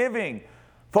forgiving?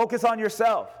 Focus on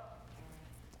yourself.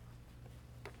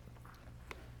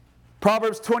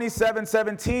 Proverbs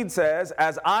 27:17 says,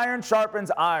 as iron sharpens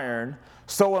iron,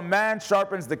 so a man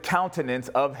sharpens the countenance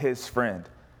of his friend.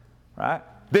 Right?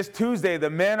 This Tuesday, the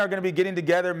men are going to be getting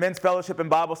together, men's fellowship and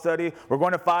Bible study. We're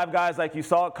going to Five Guys like you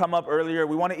saw it come up earlier.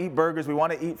 We want to eat burgers. We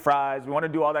want to eat fries. We want to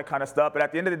do all that kind of stuff. But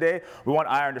at the end of the day, we want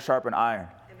iron to sharpen iron.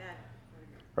 Amen.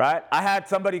 Right? I had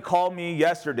somebody call me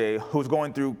yesterday who's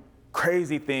going through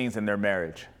crazy things in their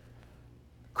marriage.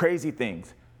 Crazy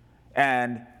things.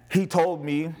 And he told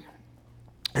me,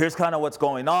 here's kind of what's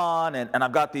going on, and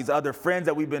I've got these other friends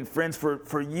that we've been friends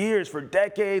for years, for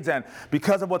decades, and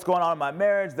because of what's going on in my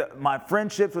marriage, my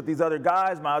friendships with these other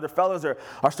guys, my other fellows are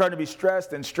starting to be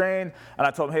stressed and strained. And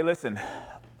I told him, hey, listen,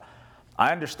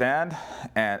 I understand,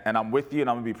 and I'm with you, and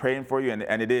I'm going to be praying for you,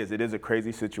 and it is a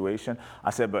crazy situation. I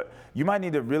said, but you might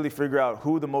need to really figure out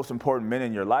who the most important men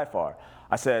in your life are.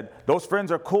 I said, those friends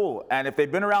are cool, and if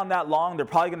they've been around that long, they're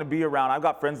probably going to be around. I've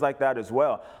got friends like that as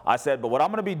well. I said, but what I'm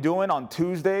going to be doing on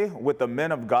Tuesday with the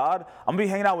men of God, I'm going to be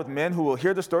hanging out with men who will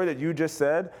hear the story that you just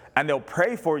said, and they'll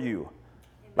pray for you.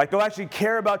 Like, they'll actually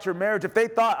care about your marriage. If they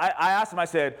thought, I asked them, I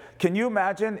said, can you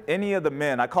imagine any of the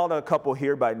men, I called a couple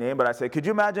here by name, but I said, could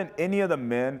you imagine any of the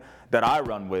men that I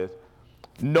run with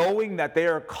knowing that they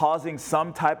are causing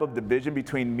some type of division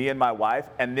between me and my wife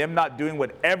and them not doing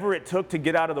whatever it took to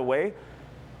get out of the way?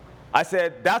 I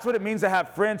said, that's what it means to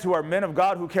have friends who are men of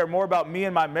God who care more about me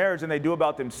and my marriage than they do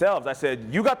about themselves. I said,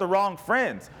 you got the wrong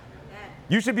friends.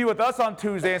 You should be with us on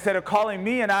Tuesday instead of calling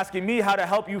me and asking me how to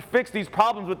help you fix these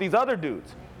problems with these other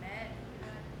dudes.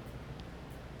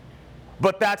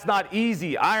 But that's not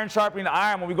easy. Iron sharpening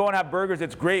iron. When we go and have burgers,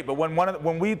 it's great. But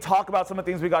when we talk about some of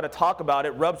the things we got to talk about,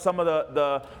 it rubs some of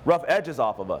the rough edges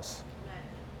off of us.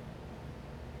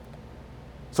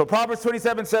 So Proverbs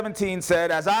 27:17 said,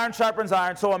 as iron sharpens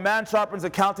iron, so a man sharpens the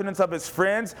countenance of his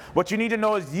friends. What you need to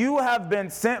know is you have been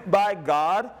sent by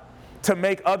God to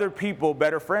make other people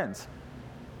better friends.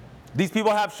 These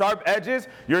people have sharp edges.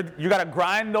 You got to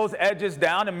grind those edges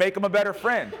down and make them a better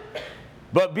friend.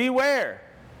 But beware.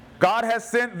 God has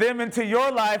sent them into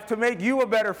your life to make you a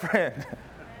better friend.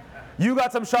 You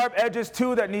got some sharp edges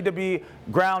too that need to be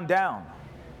ground down.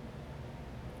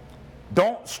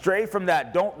 Don't stray from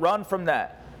that. Don't run from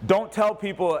that. Don't tell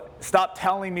people, stop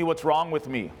telling me what's wrong with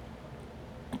me.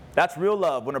 That's real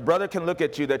love. When a brother can look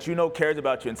at you that you know cares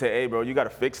about you and say, hey, bro, you got to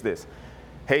fix this.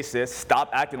 Hey, sis, stop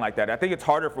acting like that. I think it's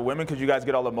harder for women because you guys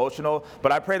get all emotional.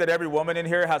 But I pray that every woman in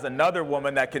here has another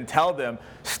woman that can tell them,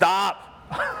 stop.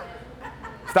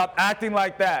 Stop acting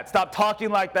like that. Stop talking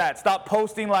like that. Stop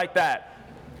posting like that.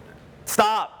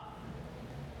 Stop.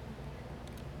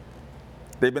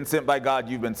 They've been sent by God.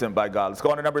 You've been sent by God. Let's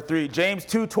go on to number 3. James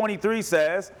 2:23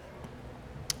 says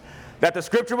that the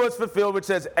scripture was fulfilled, which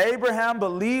says, Abraham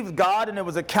believed God and it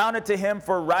was accounted to him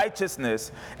for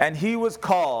righteousness, and he was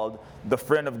called the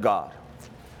friend of God.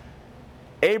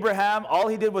 Abraham, all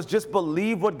he did was just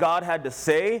believe what God had to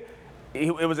say.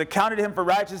 It was accounted to him for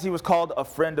righteousness. He was called a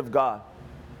friend of God.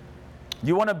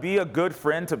 You want to be a good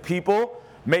friend to people?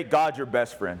 Make God your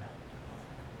best friend.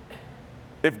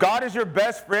 If God is your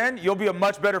best friend, you'll be a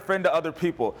much better friend to other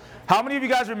people. How many of you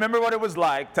guys remember what it was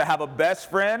like to have a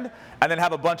best friend and then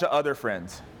have a bunch of other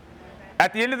friends?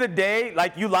 At the end of the day,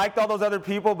 like, you liked all those other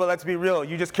people, but let's be real,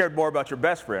 you just cared more about your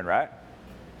best friend, right?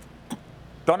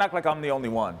 Don't act like I'm the only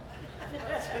one.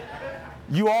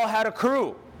 You all had a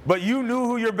crew, but you knew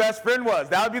who your best friend was.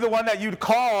 That would be the one that you'd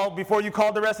call before you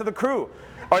called the rest of the crew.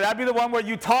 Or that'd be the one where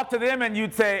you talk to them and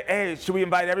you'd say, hey, should we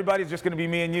invite everybody? It's just going to be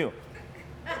me and you.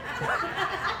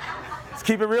 Let's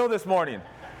keep it real this morning.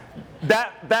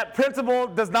 That principle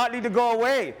does not need to go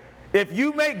away. If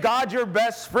you make God your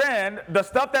best friend, the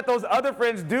stuff that those other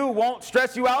friends do won't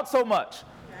stress you out so much.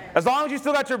 As long as you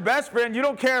still got your best friend, you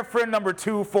don't care if friend number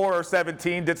 2, 4, or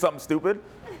 17 did something stupid.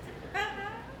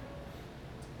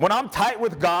 When I'm tight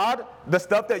with God, the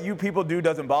stuff that you people do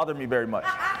doesn't bother me very much.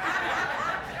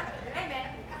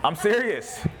 I'm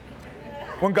serious.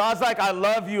 When God's like, I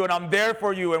love you and I'm there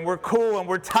for you and we're cool and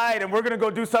we're tight and we're going to go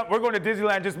do something. We're going to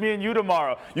Disneyland, just me and you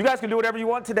tomorrow. You guys can do whatever you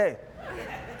want today.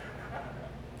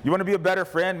 You want to be a better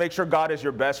friend? Make sure God is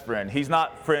your best friend. He's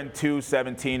not friend 2,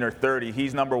 17, or 30.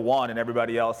 He's number 1 and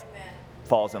everybody else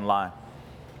falls in line.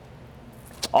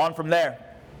 On from there.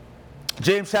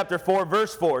 James chapter 4,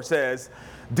 verse 4 says,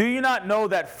 do you not know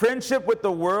that friendship with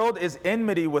the world is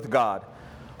enmity with God?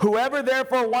 Whoever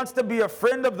therefore wants to be a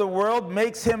friend of the world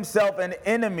makes himself an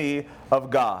enemy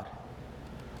of God.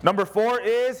 Number 4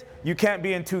 is you can't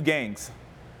be in 2 gangs.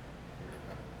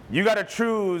 You got to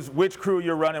choose which crew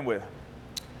you're running with.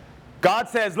 God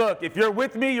says, look, if you're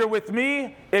with me, you're with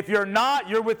me. If you're not,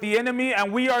 you're with the enemy,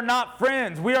 and we are not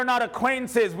friends. We are not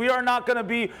acquaintances. We are not going to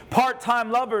be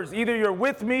part-time lovers. Either you're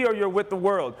with me or you're with the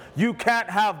world. You can't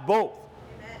have both.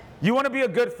 Amen. You want to be a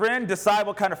good friend? Decide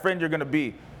what kind of friend you're going to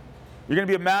be. You're going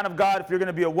to be a man of God, if you're going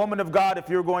to be a woman of God, if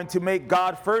you're going to make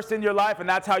God first in your life, and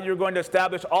that's how you're going to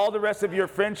establish all the rest of your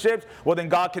friendships, well, then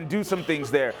God can do some things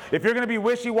there. If you're going to be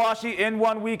wishy-washy in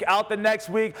one week, out the next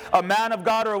week, a man of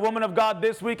God or a woman of God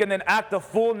this week, and then act a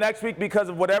fool next week because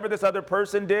of whatever this other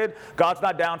person did, God's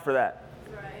not down for that.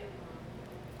 Right.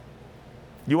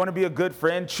 You want to be a good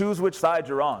friend? Choose which side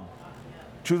you're on.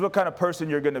 Choose what kind of person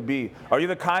you're going to be. Are you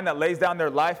the kind that lays down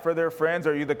their life for their friends,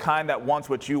 or are you the kind that wants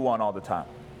what you want all the time?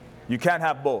 You can't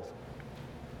have both.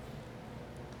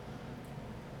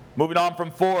 Moving on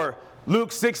from 4,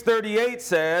 Luke 6:38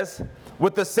 says,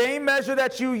 with the same measure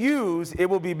that you use, it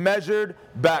will be measured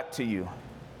back to you.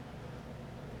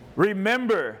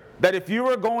 Remember that if you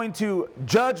are going to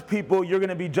judge people, you're going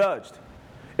to be judged.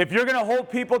 If you're going to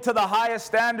hold people to the highest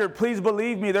standard, please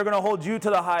believe me, they're going to hold you to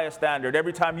the highest standard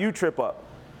every time you trip up.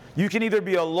 You can either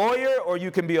be a lawyer or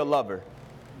you can be a lover.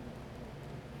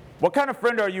 What kind of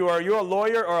friend are you? Are you a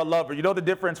lawyer or a lover? You know the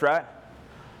difference, right?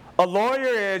 A lawyer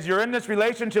is you're in this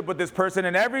relationship with this person,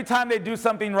 and every time they do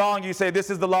something wrong, you say, this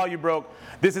is the law you broke.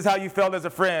 This is how you felt as a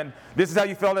friend. This is how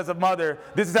you felt as a mother.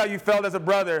 This is how you felt as a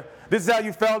brother. This is how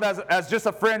you felt as just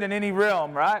a friend in any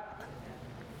realm, right?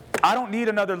 I don't need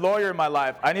another lawyer in my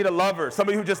life. I need a lover,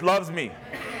 somebody who just loves me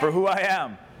for who I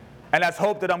am. And has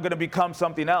hope that I'm going to become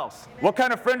something else. What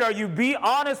kind of friend are you? Be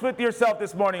honest with yourself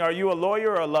this morning. Are you a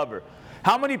lawyer or a lover?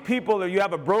 How many people do you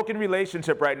have a broken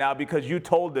relationship right now because you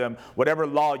told them whatever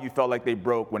law you felt like they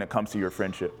broke when it comes to your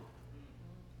friendship?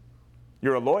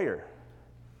 You're a lawyer.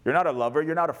 You're not a lover.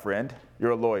 You're not a friend.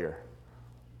 You're a lawyer.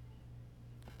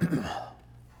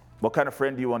 What kind of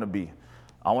friend do you want to be?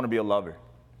 I want to be a lover.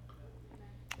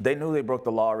 They knew they broke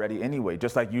the law already anyway,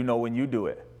 just like you know when you do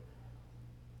it.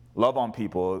 Love on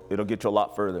people. It'll get you a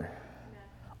lot further.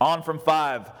 On from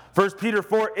 5. 1 Peter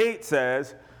 4:8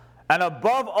 says, and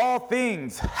above all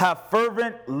things, have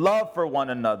fervent love for one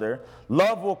another.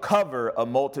 Love will cover a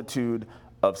multitude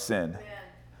of sin. Amen.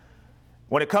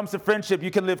 When it comes to friendship,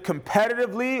 you can live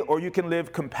competitively or you can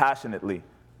live compassionately.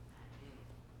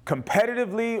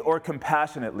 Competitively or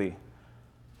compassionately.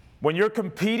 When you're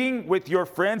competing with your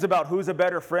friends about who's a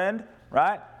better friend,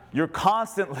 right? You're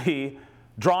constantly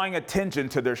drawing attention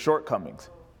to their shortcomings,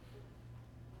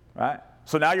 right?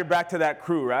 So now you're back to that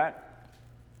crew, right?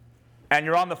 And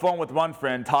you're on the phone with one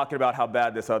friend talking about how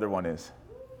bad this other one is.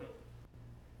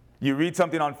 You read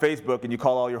something on Facebook and you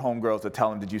call all your homegirls to tell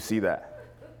them, did you see that?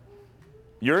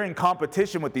 You're in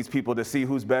competition with these people to see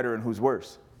who's better and who's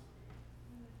worse.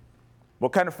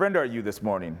 What kind of friend are you this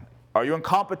morning? Are you in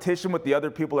competition with the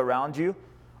other people around you,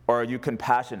 or are you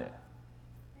compassionate?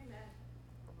 Amen.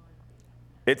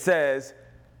 It says,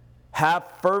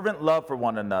 have fervent love for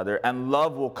one another, and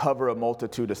love will cover a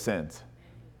multitude of sins.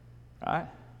 Right?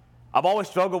 I've always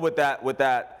struggled with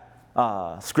that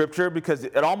scripture, because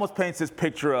it almost paints this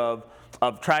picture of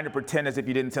trying to pretend as if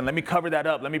you didn't sin. Let me cover that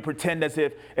up. Let me pretend as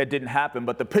if it didn't happen.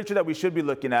 But the picture that we should be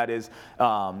looking at is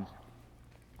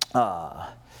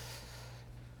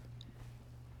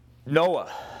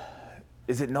Noah.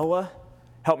 Is it Noah?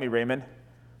 Help me, Raymond.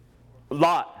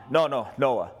 Lot. No,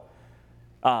 Noah.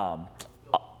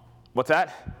 What's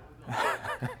that?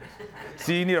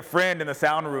 See, you need a friend in the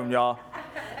sound room, y'all.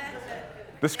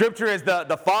 The scripture is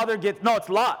the father gets, no, it's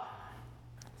Lot.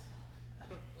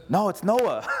 No, it's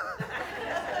Noah.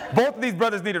 Both of these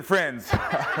brothers needed friends.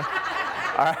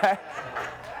 All right?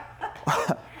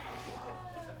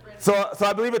 So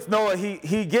I believe it's Noah.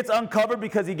 He gets uncovered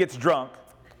because he gets drunk,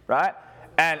 right?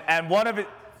 And one of it,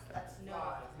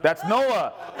 that's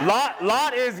Noah.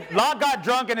 Lot got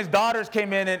drunk and his daughters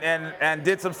came in and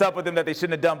did some stuff with him that they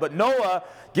shouldn't have done. But Noah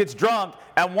gets drunk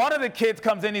and one of the kids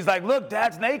comes in. He's like, look,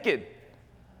 Dad's naked.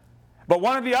 But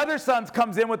one of the other sons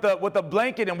comes in with a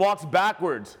blanket and walks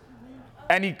backwards.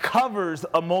 And he covers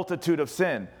a multitude of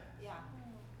sin. Yeah.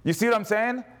 You see what I'm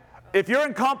saying? If you're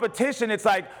in competition, it's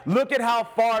like, look at how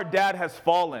far Dad has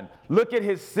fallen. Look at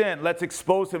his sin. Let's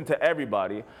expose him to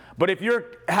everybody. But if you're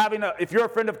a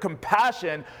friend of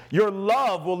compassion, your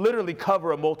love will literally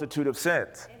cover a multitude of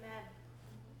sins. Amen.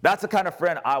 That's the kind of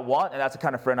friend I want, and that's the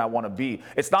kind of friend I want to be.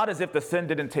 It's not as if the sin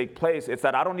didn't take place. It's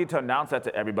that I don't need to announce that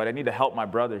to everybody. I need to help my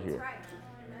brother here. Right.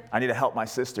 I need to help my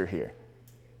sister here.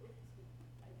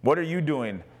 What are you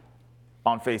doing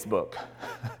on Facebook?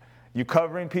 You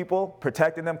covering people,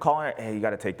 protecting them, calling it, hey, you got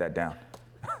to take that down.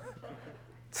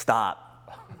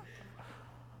 Stop.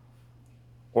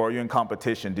 Or are you in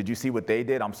competition? Did you see what they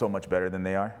did? I'm so much better than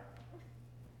they are.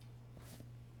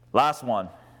 Last one,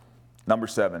 number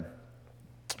 7.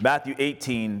 Matthew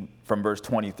 18 from verse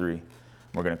 23.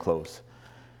 We're going to close.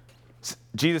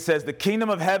 Jesus says, the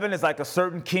kingdom of heaven is like a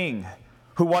certain king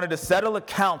who wanted to settle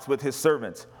accounts with his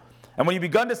servants. And when he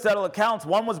begun to settle accounts,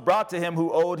 one was brought to him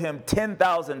who owed him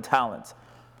 10,000 talents.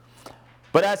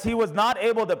 But as he was not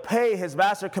able to pay, his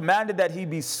master commanded that he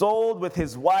be sold with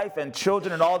his wife and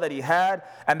children and all that he had,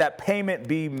 and that payment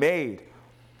be made.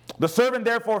 The servant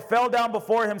therefore fell down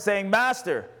before him, saying,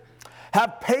 Master,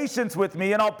 have patience with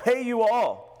me, and I'll pay you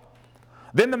all.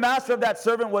 Then the master of that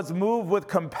servant was moved with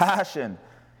compassion.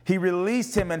 He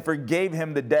released him and forgave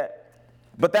him the debt.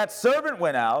 But that servant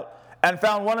went out and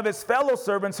found one of his fellow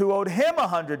servants who owed him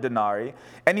 100 denarii,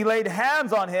 and he laid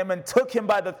hands on him and took him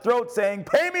by the throat, saying,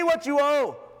 Pay me what you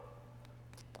owe.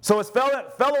 So his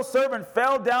fellow servant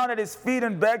fell down at his feet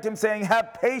and begged him, saying,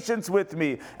 Have patience with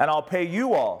me, and I'll pay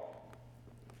you all.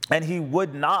 And he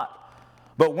would not,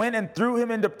 but went and threw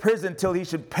him into prison till he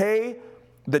should pay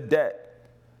the debt.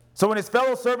 So when his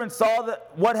fellow servants saw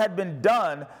what had been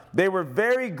done, they were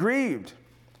very grieved,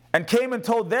 and came and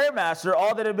told their master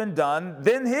all that had been done.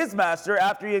 Then his master,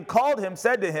 after he had called him,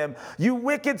 said to him, You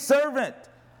wicked servant,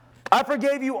 I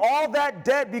forgave you all that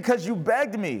debt because you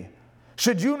begged me.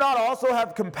 Should you not also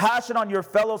have compassion on your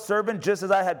fellow servant, just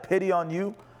as I had pity on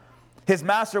you? His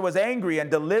master was angry and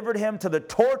delivered him to the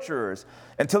torturers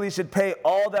until he should pay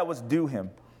all that was due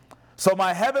him. So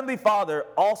my heavenly Father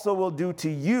also will do to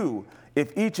you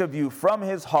if each of you from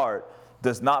his heart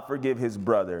does not forgive his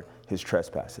brother his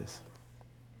trespasses.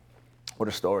 What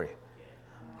a story.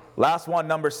 Last one,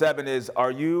 number 7, is,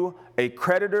 are you a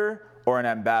creditor or an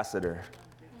ambassador?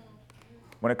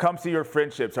 When it comes to your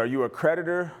friendships, are you a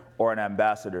creditor or an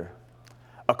ambassador?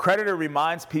 A creditor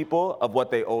reminds people of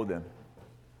what they owe them.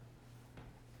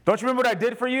 Don't you remember what I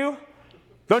did for you?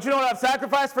 Don't you know what I've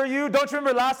sacrificed for you? Don't you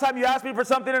remember last time you asked me for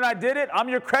something and I did it? I'm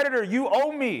your creditor. You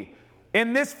owe me.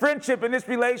 In this friendship, in this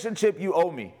relationship, you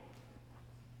owe me.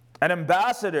 An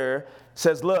ambassador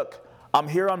says, look, I'm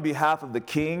here on behalf of the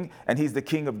king, and he's the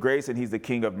king of grace, and he's the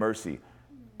king of mercy.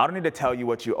 I don't need to tell you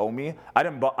what you owe me. I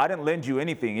didn't lend you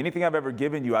anything. Anything I've ever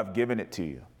given you, I've given it to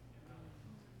you.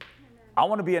 I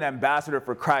want to be an ambassador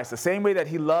for Christ. The same way that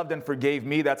he loved and forgave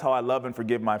me, that's how I love and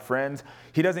forgive my friends.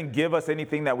 He doesn't give us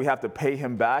anything that we have to pay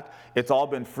him back. It's all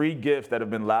been free gifts that have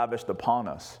been lavished upon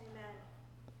us. Amen.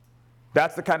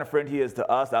 That's the kind of friend he is to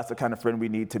us. That's the kind of friend we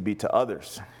need to be to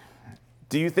others.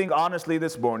 Do you think honestly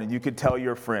this morning you could tell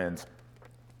your friends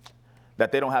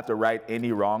that they don't have to right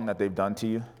any wrong that they've done to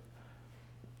you?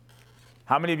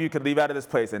 How many of you could leave out of this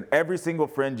place and every single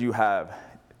friend you have,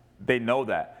 they know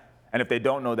that? And if they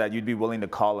don't know that, you'd be willing to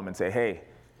call them and say, hey,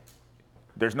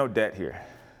 there's no debt here.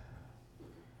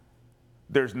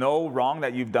 There's no wrong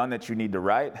that you've done that you need to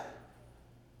right.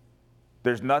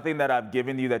 There's nothing that I've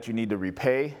given you that you need to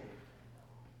repay.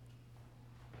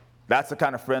 That's the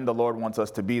kind of friend the Lord wants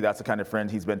us to be. That's the kind of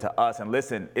friend he's been to us. And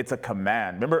listen, it's a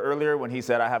command. Remember earlier when he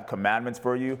said, I have commandments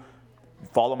for you?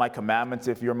 Follow my commandments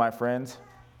if you're my friends.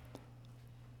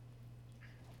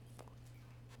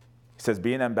 He says,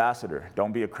 be an ambassador.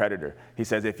 Don't be a creditor. He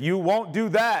says, if you won't do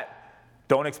that,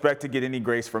 don't expect to get any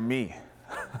grace from me.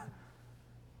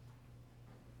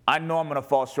 I know I'm going to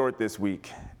fall short this week,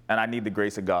 and I need the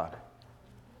grace of God.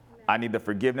 I need the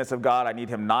forgiveness of God. I need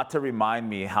him not to remind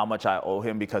me how much I owe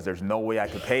him because there's no way I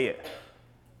could pay it.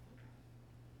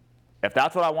 If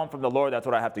that's what I want from the Lord, that's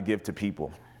what I have to give to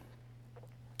people.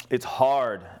 It's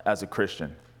hard as a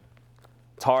Christian.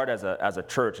 It's hard as a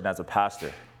church and as a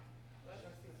pastor.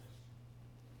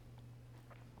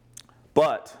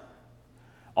 But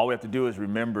all we have to do is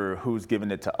remember who's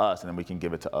given it to us, and then we can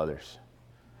give it to others.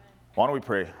 Why don't we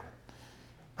pray?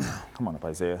 Come on up,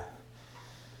 Isaiah.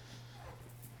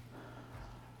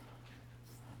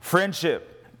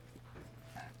 Friendship.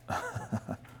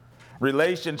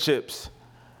 Relationships.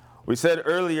 We said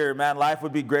earlier, man, life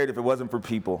would be great if it wasn't for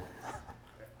people.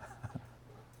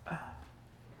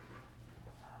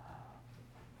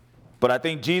 But I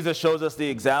think Jesus shows us the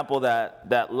example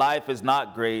that life is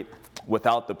not great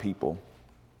without the people.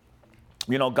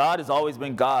 You know, God has always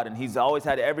been God, and he's always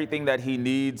had everything that he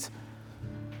needs.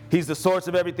 He's the source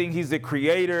of everything. He's the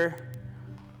creator.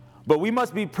 But we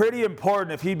must be pretty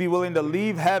important if he'd be willing to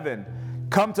leave heaven,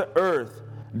 come to earth,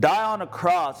 die on a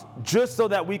cross, just so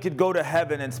that we could go to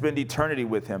heaven and spend eternity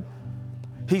with him.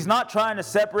 He's not trying to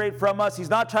separate from us. He's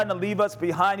not trying to leave us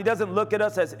behind. He doesn't look at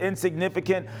us as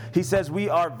insignificant. He says we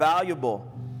are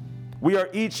valuable. We are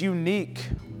each unique.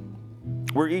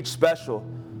 We're each special.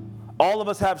 All of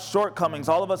us have shortcomings.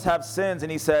 All of us have sins.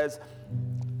 And he says,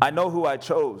 I know who I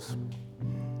chose,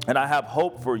 and I have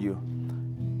hope for you.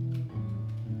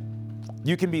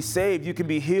 You can be saved. You can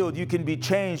be healed. You can be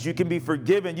changed. You can be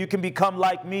forgiven. You can become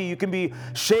like me. You can be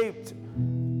shaped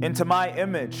into my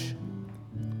image.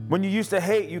 When you used to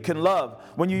hate, you can love.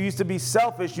 When you used to be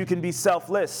selfish, you can be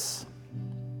selfless.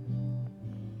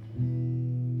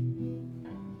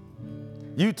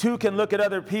 You too can look at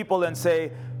other people and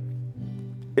say,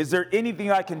 is there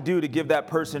anything I can do to give that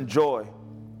person joy?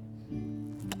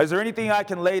 Is there anything I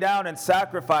can lay down and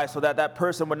sacrifice so that that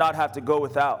person would not have to go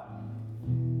without?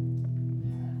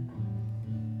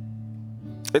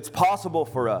 It's possible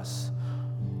for us.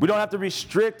 We don't have to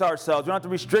restrict ourselves. We don't have to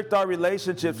restrict our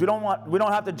relationships. We don't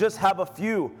have to just have a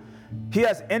few. He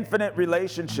has infinite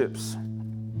relationships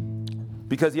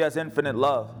because he has infinite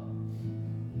love.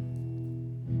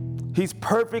 He's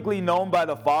perfectly known by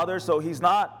the Father, so he's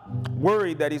not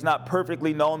worried that he's not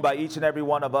perfectly known by each and every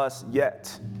one of us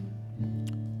yet.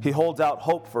 He holds out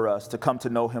hope for us to come to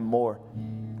know him more.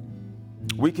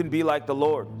 We can be like the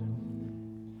Lord.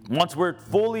 Once we're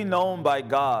fully known by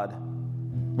God,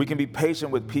 we can be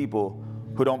patient with people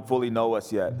who don't fully know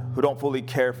us yet, who don't fully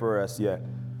care for us yet,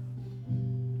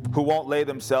 who won't lay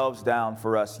themselves down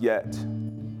for us yet.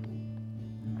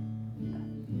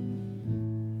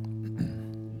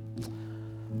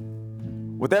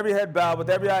 With every head bowed, with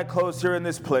every eye closed here in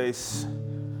this place,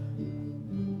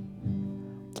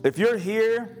 if you're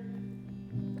here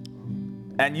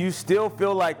and you still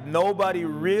feel like nobody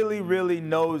really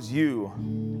knows you,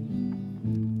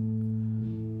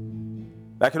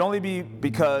 that can only be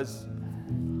because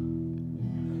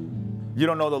you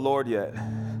don't know the Lord yet.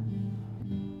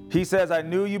 He says, I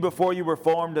knew you before you were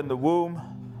formed in the womb.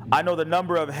 I know the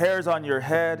number of hairs on your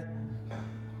head.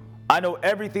 I know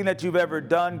everything that you've ever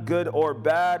done, good or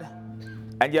bad,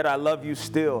 and yet I love you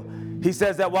still. He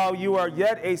says that while you are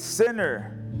yet a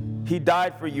sinner, he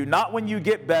died for you. Not when you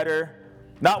get better,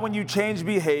 not when you change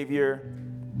behavior.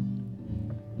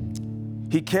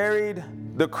 He carried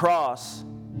the cross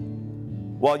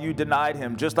while you denied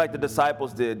him, just like the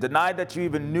disciples did, denied that you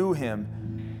even knew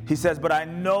him. He says, but I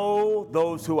know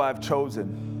those who I've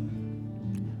chosen.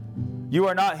 You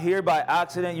are not here by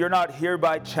accident. You're not here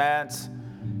by chance.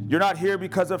 You're not here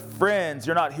because of friends.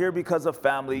 You're not here because of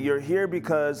family. You're here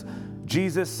because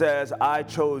Jesus says, I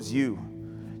chose you.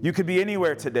 You could be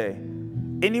anywhere today,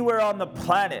 anywhere on the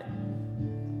planet,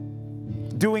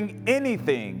 doing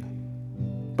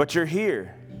anything, but you're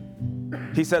here.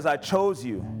 He says, I chose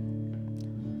you.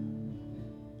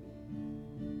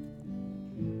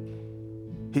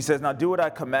 He says, now do what I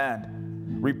command.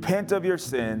 Repent of your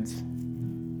sins.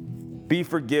 Be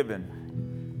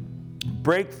forgiven.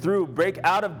 Break through, break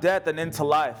out of death and into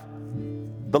life.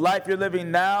 The life you're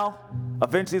living now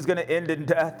eventually is going to end in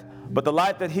death, but the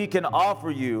life that he can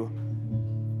offer you,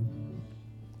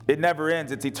 it never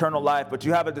ends. It's eternal life, but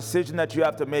you have a decision that you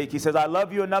have to make. He says, I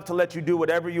love you enough to let you do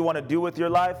whatever you want to do with your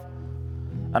life,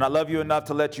 and I love you enough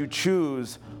to let you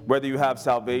choose whether you have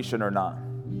salvation or not.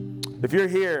 If you're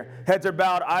here, heads are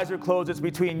bowed, eyes are closed, it's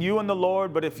between you and the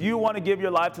Lord, but if you want to give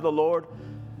your life to the Lord,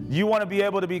 you want to be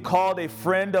able to be called a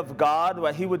friend of God,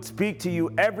 where he would speak to you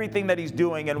everything that he's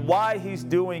doing and why he's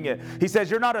doing it. He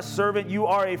says, you're not a servant, you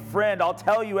are a friend. I'll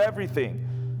tell you everything.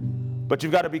 But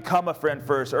you've got to become a friend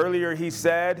first. Earlier he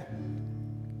said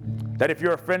that if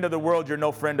you're a friend of the world, you're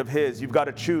no friend of his. You've got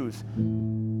to choose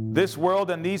this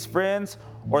world and these friends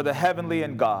or the heavenly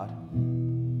and God.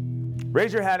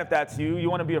 Raise your hand if that's you. You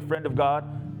want to be a friend of God?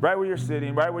 Right where you're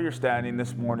sitting, right where you're standing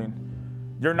this morning.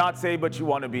 You're not saved, but you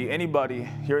want to be. Anybody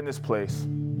here in this place?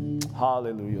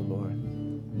 Hallelujah, Lord.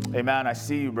 Amen. I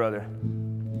see you, brother.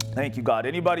 Thank you, God.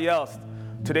 Anybody else?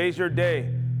 Today's your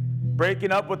day.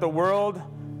 Breaking up with the world,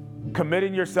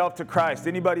 committing yourself to Christ.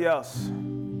 Anybody else?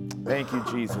 Thank you,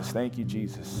 Jesus. Thank you,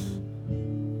 Jesus.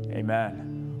 Amen.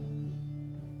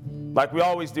 Like we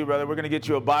always do, brother, we're going to get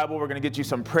you a Bible. We're going to get you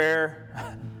some prayer.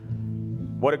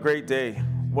 What a great day.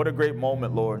 What a great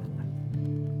moment, Lord.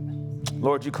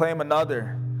 Lord, you claim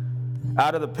another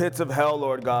out of the pits of hell,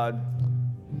 Lord God.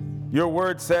 Your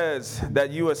word says that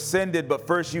you ascended, but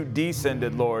first you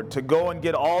descended, Lord, to go and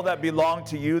get all that belonged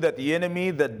to you, that the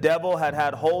enemy, the devil,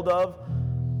 had hold of.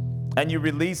 And you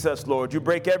release us, Lord. You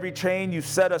break every chain. You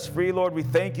set us free, Lord. We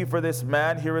thank you for this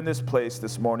man here in this place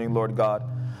this morning, Lord God,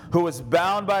 who was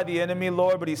bound by the enemy,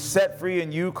 Lord, but he's set free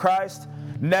in you, Christ,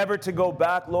 never to go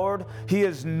back, Lord. He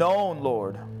is known,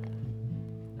 Lord,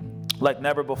 like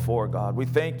never before, God. We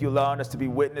thank you, allowing us to be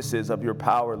witnesses of your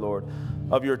power, Lord,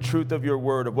 of your truth, of your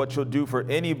word, of what you'll do for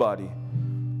anybody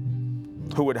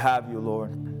who would have you,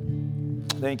 Lord.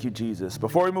 Thank you, Jesus.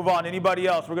 Before we move on, anybody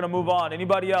else? We're going to move on.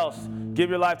 Anybody else? Give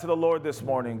your life to the Lord this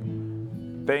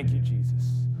morning. Thank you, Jesus.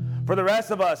 For the rest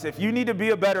of us, if you need to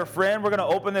be a better friend, we're going to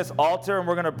open this altar and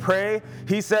we're going to pray.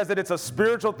 He says that it's a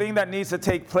spiritual thing that needs to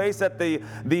take place, that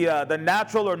the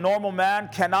natural or normal man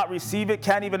cannot receive it,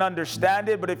 can't even understand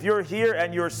it. But if you're here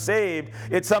and you're saved,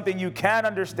 it's something you can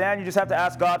understand. You just have to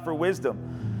ask God for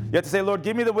wisdom. You have to say, Lord,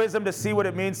 give me the wisdom to see what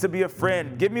it means to be a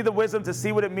friend. Give me the wisdom to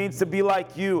see what it means to be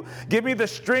like you. Give me the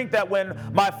strength that when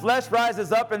my flesh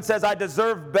rises up and says I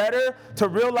deserve better, to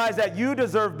realize that you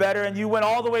deserve better and you went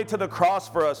all the way to the cross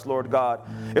for us, Lord God.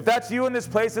 If that's you in this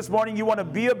place this morning, you want to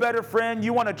be a better friend,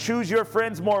 you want to choose your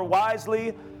friends more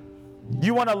wisely,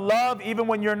 you want to love even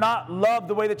when you're not loved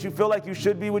the way that you feel like you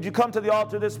should be, would you come to the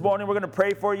altar this morning? We're going to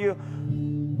pray for you.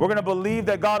 We're going to believe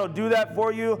that God will do that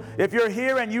for you. If you're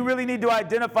here and you really need to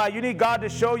identify, you need God to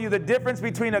show you the difference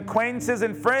between acquaintances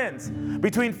and friends,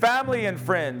 between family and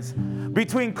friends,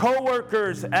 between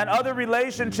coworkers and other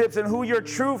relationships and who your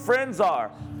true friends are.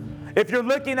 If you're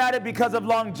looking at it because of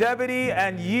longevity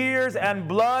and years and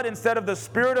blood instead of the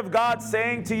Spirit of God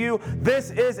saying to you,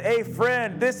 this is a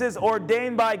friend, this is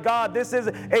ordained by God, this is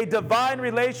a divine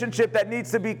relationship that needs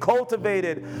to be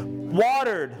cultivated,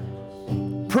 watered,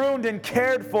 pruned and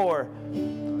cared for.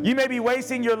 You may be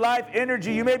wasting your life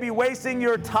energy. You may be wasting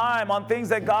your time on things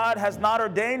that God has not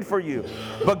ordained for you.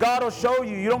 But God will show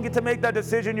you. You don't get to make that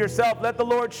decision yourself. Let the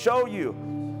Lord show you.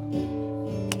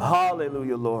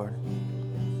 Hallelujah, Lord.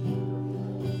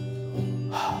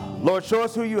 Lord, show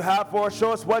us who you have for us.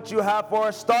 Show us what you have for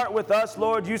us. Start with us,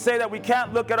 Lord. You say that we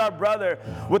can't look at our brother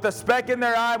with a speck in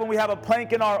their eye when we have a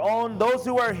plank in our own. Those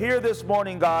who are here this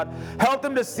morning, God, help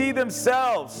them to see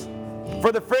themselves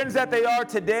for the friends that they are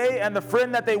today and the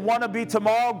friend that they want to be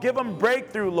tomorrow. Give them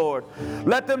breakthrough, Lord.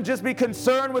 Let them just be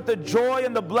concerned with the joy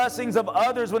and the blessings of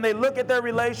others when they look at their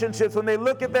relationships, when they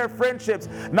look at their friendships,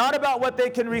 not about what they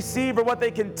can receive or what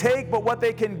they can take, but what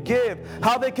they can give,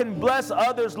 how they can bless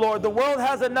others, Lord. The world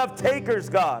has enough takers,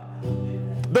 God.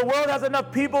 The world has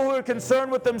enough people who are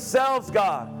concerned with themselves,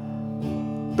 God.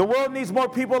 The world needs more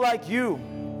people like you,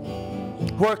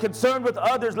 who are concerned with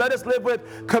others. Let us live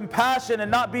with compassion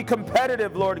and not be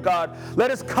competitive, Lord God.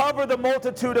 Let us cover the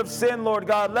multitude of sin, Lord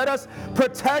God. Let us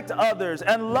protect others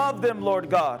and love them, Lord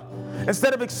God,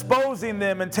 instead of exposing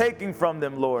them and taking from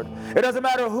them, Lord. It doesn't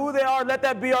matter who they are. Let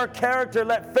that be our character.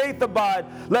 Let faith abide.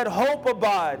 Let hope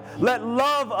abide. Let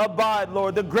love abide,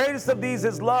 Lord. The greatest of these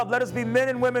is love. Let us be men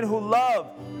and women who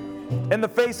love in the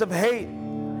face of hate,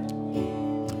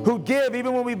 who give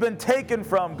even when we've been taken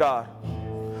from, God,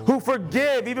 who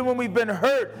forgive even when we've been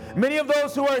hurt. Many of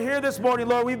those who are here this morning,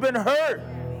 Lord, we've been hurt.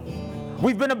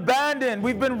 We've been abandoned.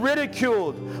 We've been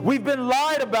ridiculed. We've been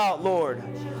lied about, Lord.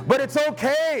 But it's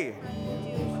okay.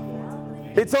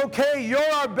 It's okay.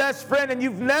 You're our best friend, and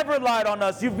you've never lied on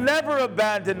us. You've never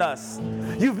abandoned us.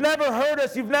 You've never hurt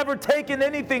us. You've never taken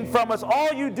anything from us.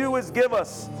 All you do is give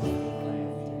us.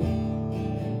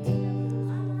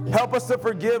 Help us to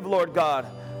forgive, Lord God.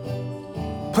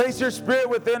 Place your Spirit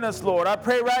within us, Lord. I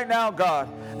pray right now, God,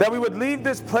 that we would leave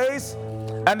this place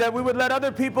and that we would let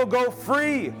other people go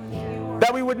free.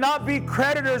 That we would not be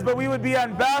creditors, but we would be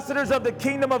ambassadors of the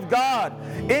kingdom of God.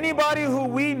 Anybody who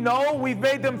we know, we've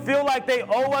made them feel like they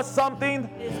owe us something,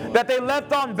 that they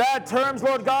left on bad terms,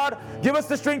 Lord God, give us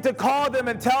the strength to call them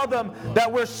and tell them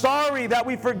that we're sorry, that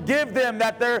we forgive them,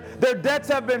 that their debts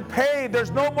have been paid.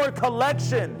 There's no more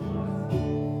collection.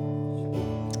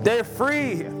 They're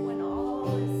free.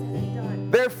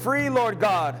 They're free, Lord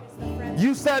God.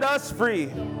 You set us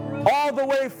free, all the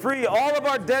way free. All of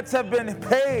our debts have been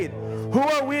paid. Who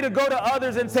are we to go to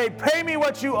others and say, pay me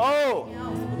what you owe?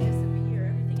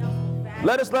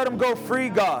 Let us let them go free,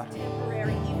 God.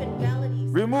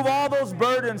 Remove all those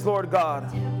burdens, Lord God.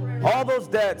 All those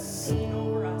debts.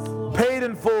 Paid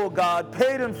in full, God.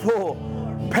 Paid in full.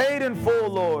 Paid in full,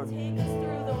 Lord.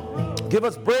 Give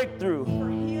us breakthrough.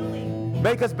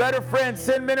 Make us better friends.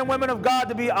 Send men and women of God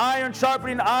to be iron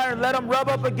sharpening iron. Let them rub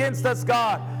up against us,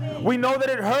 God. We know that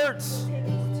it hurts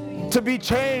to be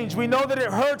changed. We know that it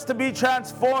hurts to be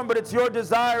transformed, but it's your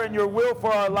desire and your will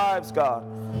for our lives, God.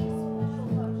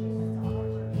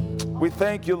 We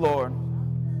thank you, Lord,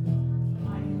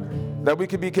 that we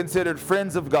can be considered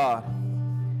friends of God.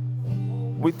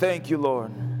 We thank you, Lord.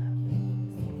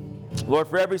 Lord,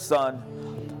 for every son,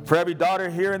 for every daughter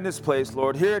here in this place,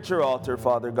 Lord, here at your altar,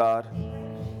 Father God,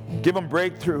 give them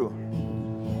breakthrough.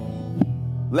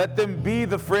 Let them be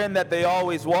the friend that they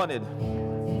always wanted.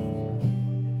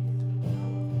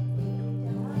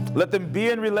 Let them be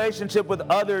in relationship with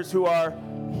others who are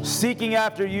seeking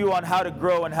after you on how to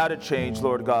grow and how to change,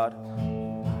 Lord God.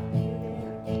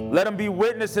 Let them be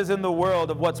witnesses in the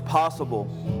world of what's possible.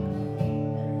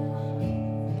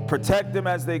 Protect them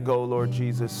as they go, Lord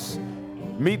Jesus.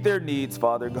 Meet their needs,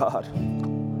 Father God.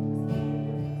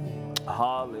 Hallelujah,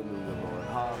 Lord.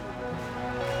 Hallelujah.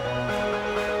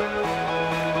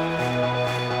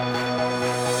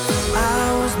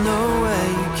 I was nowhere,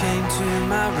 you came to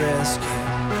my rescue.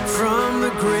 From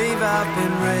the grave I've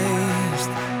been raised.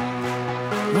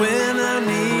 When I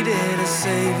needed a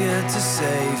savior to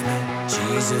save me,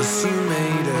 Jesus, you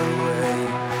made a way.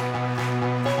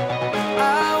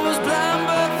 I was blind,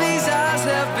 but these eyes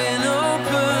have been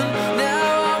opened.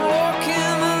 Now I walk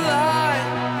in the light.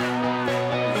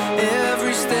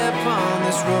 Every step on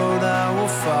this road I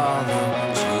will follow.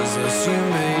 Jesus, you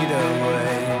made a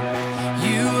way.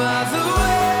 You are the way.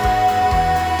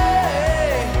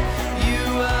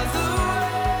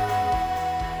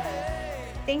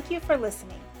 Thank you for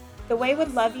listening. The Way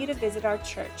would love you to visit our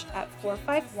church at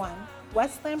 451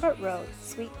 West Lambert Road,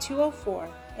 Suite 204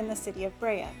 in the city of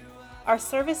Brea. Our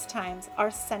service times are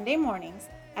Sunday mornings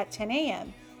at 10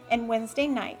 a.m. and Wednesday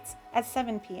nights at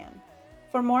 7 p.m.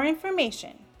 For more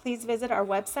information, please visit our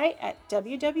website at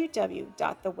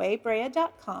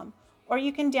www.thewaybrea.com, or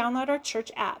you can download our church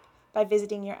app by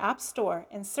visiting your app store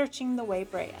and searching The Way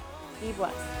Brea. Be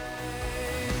blessed.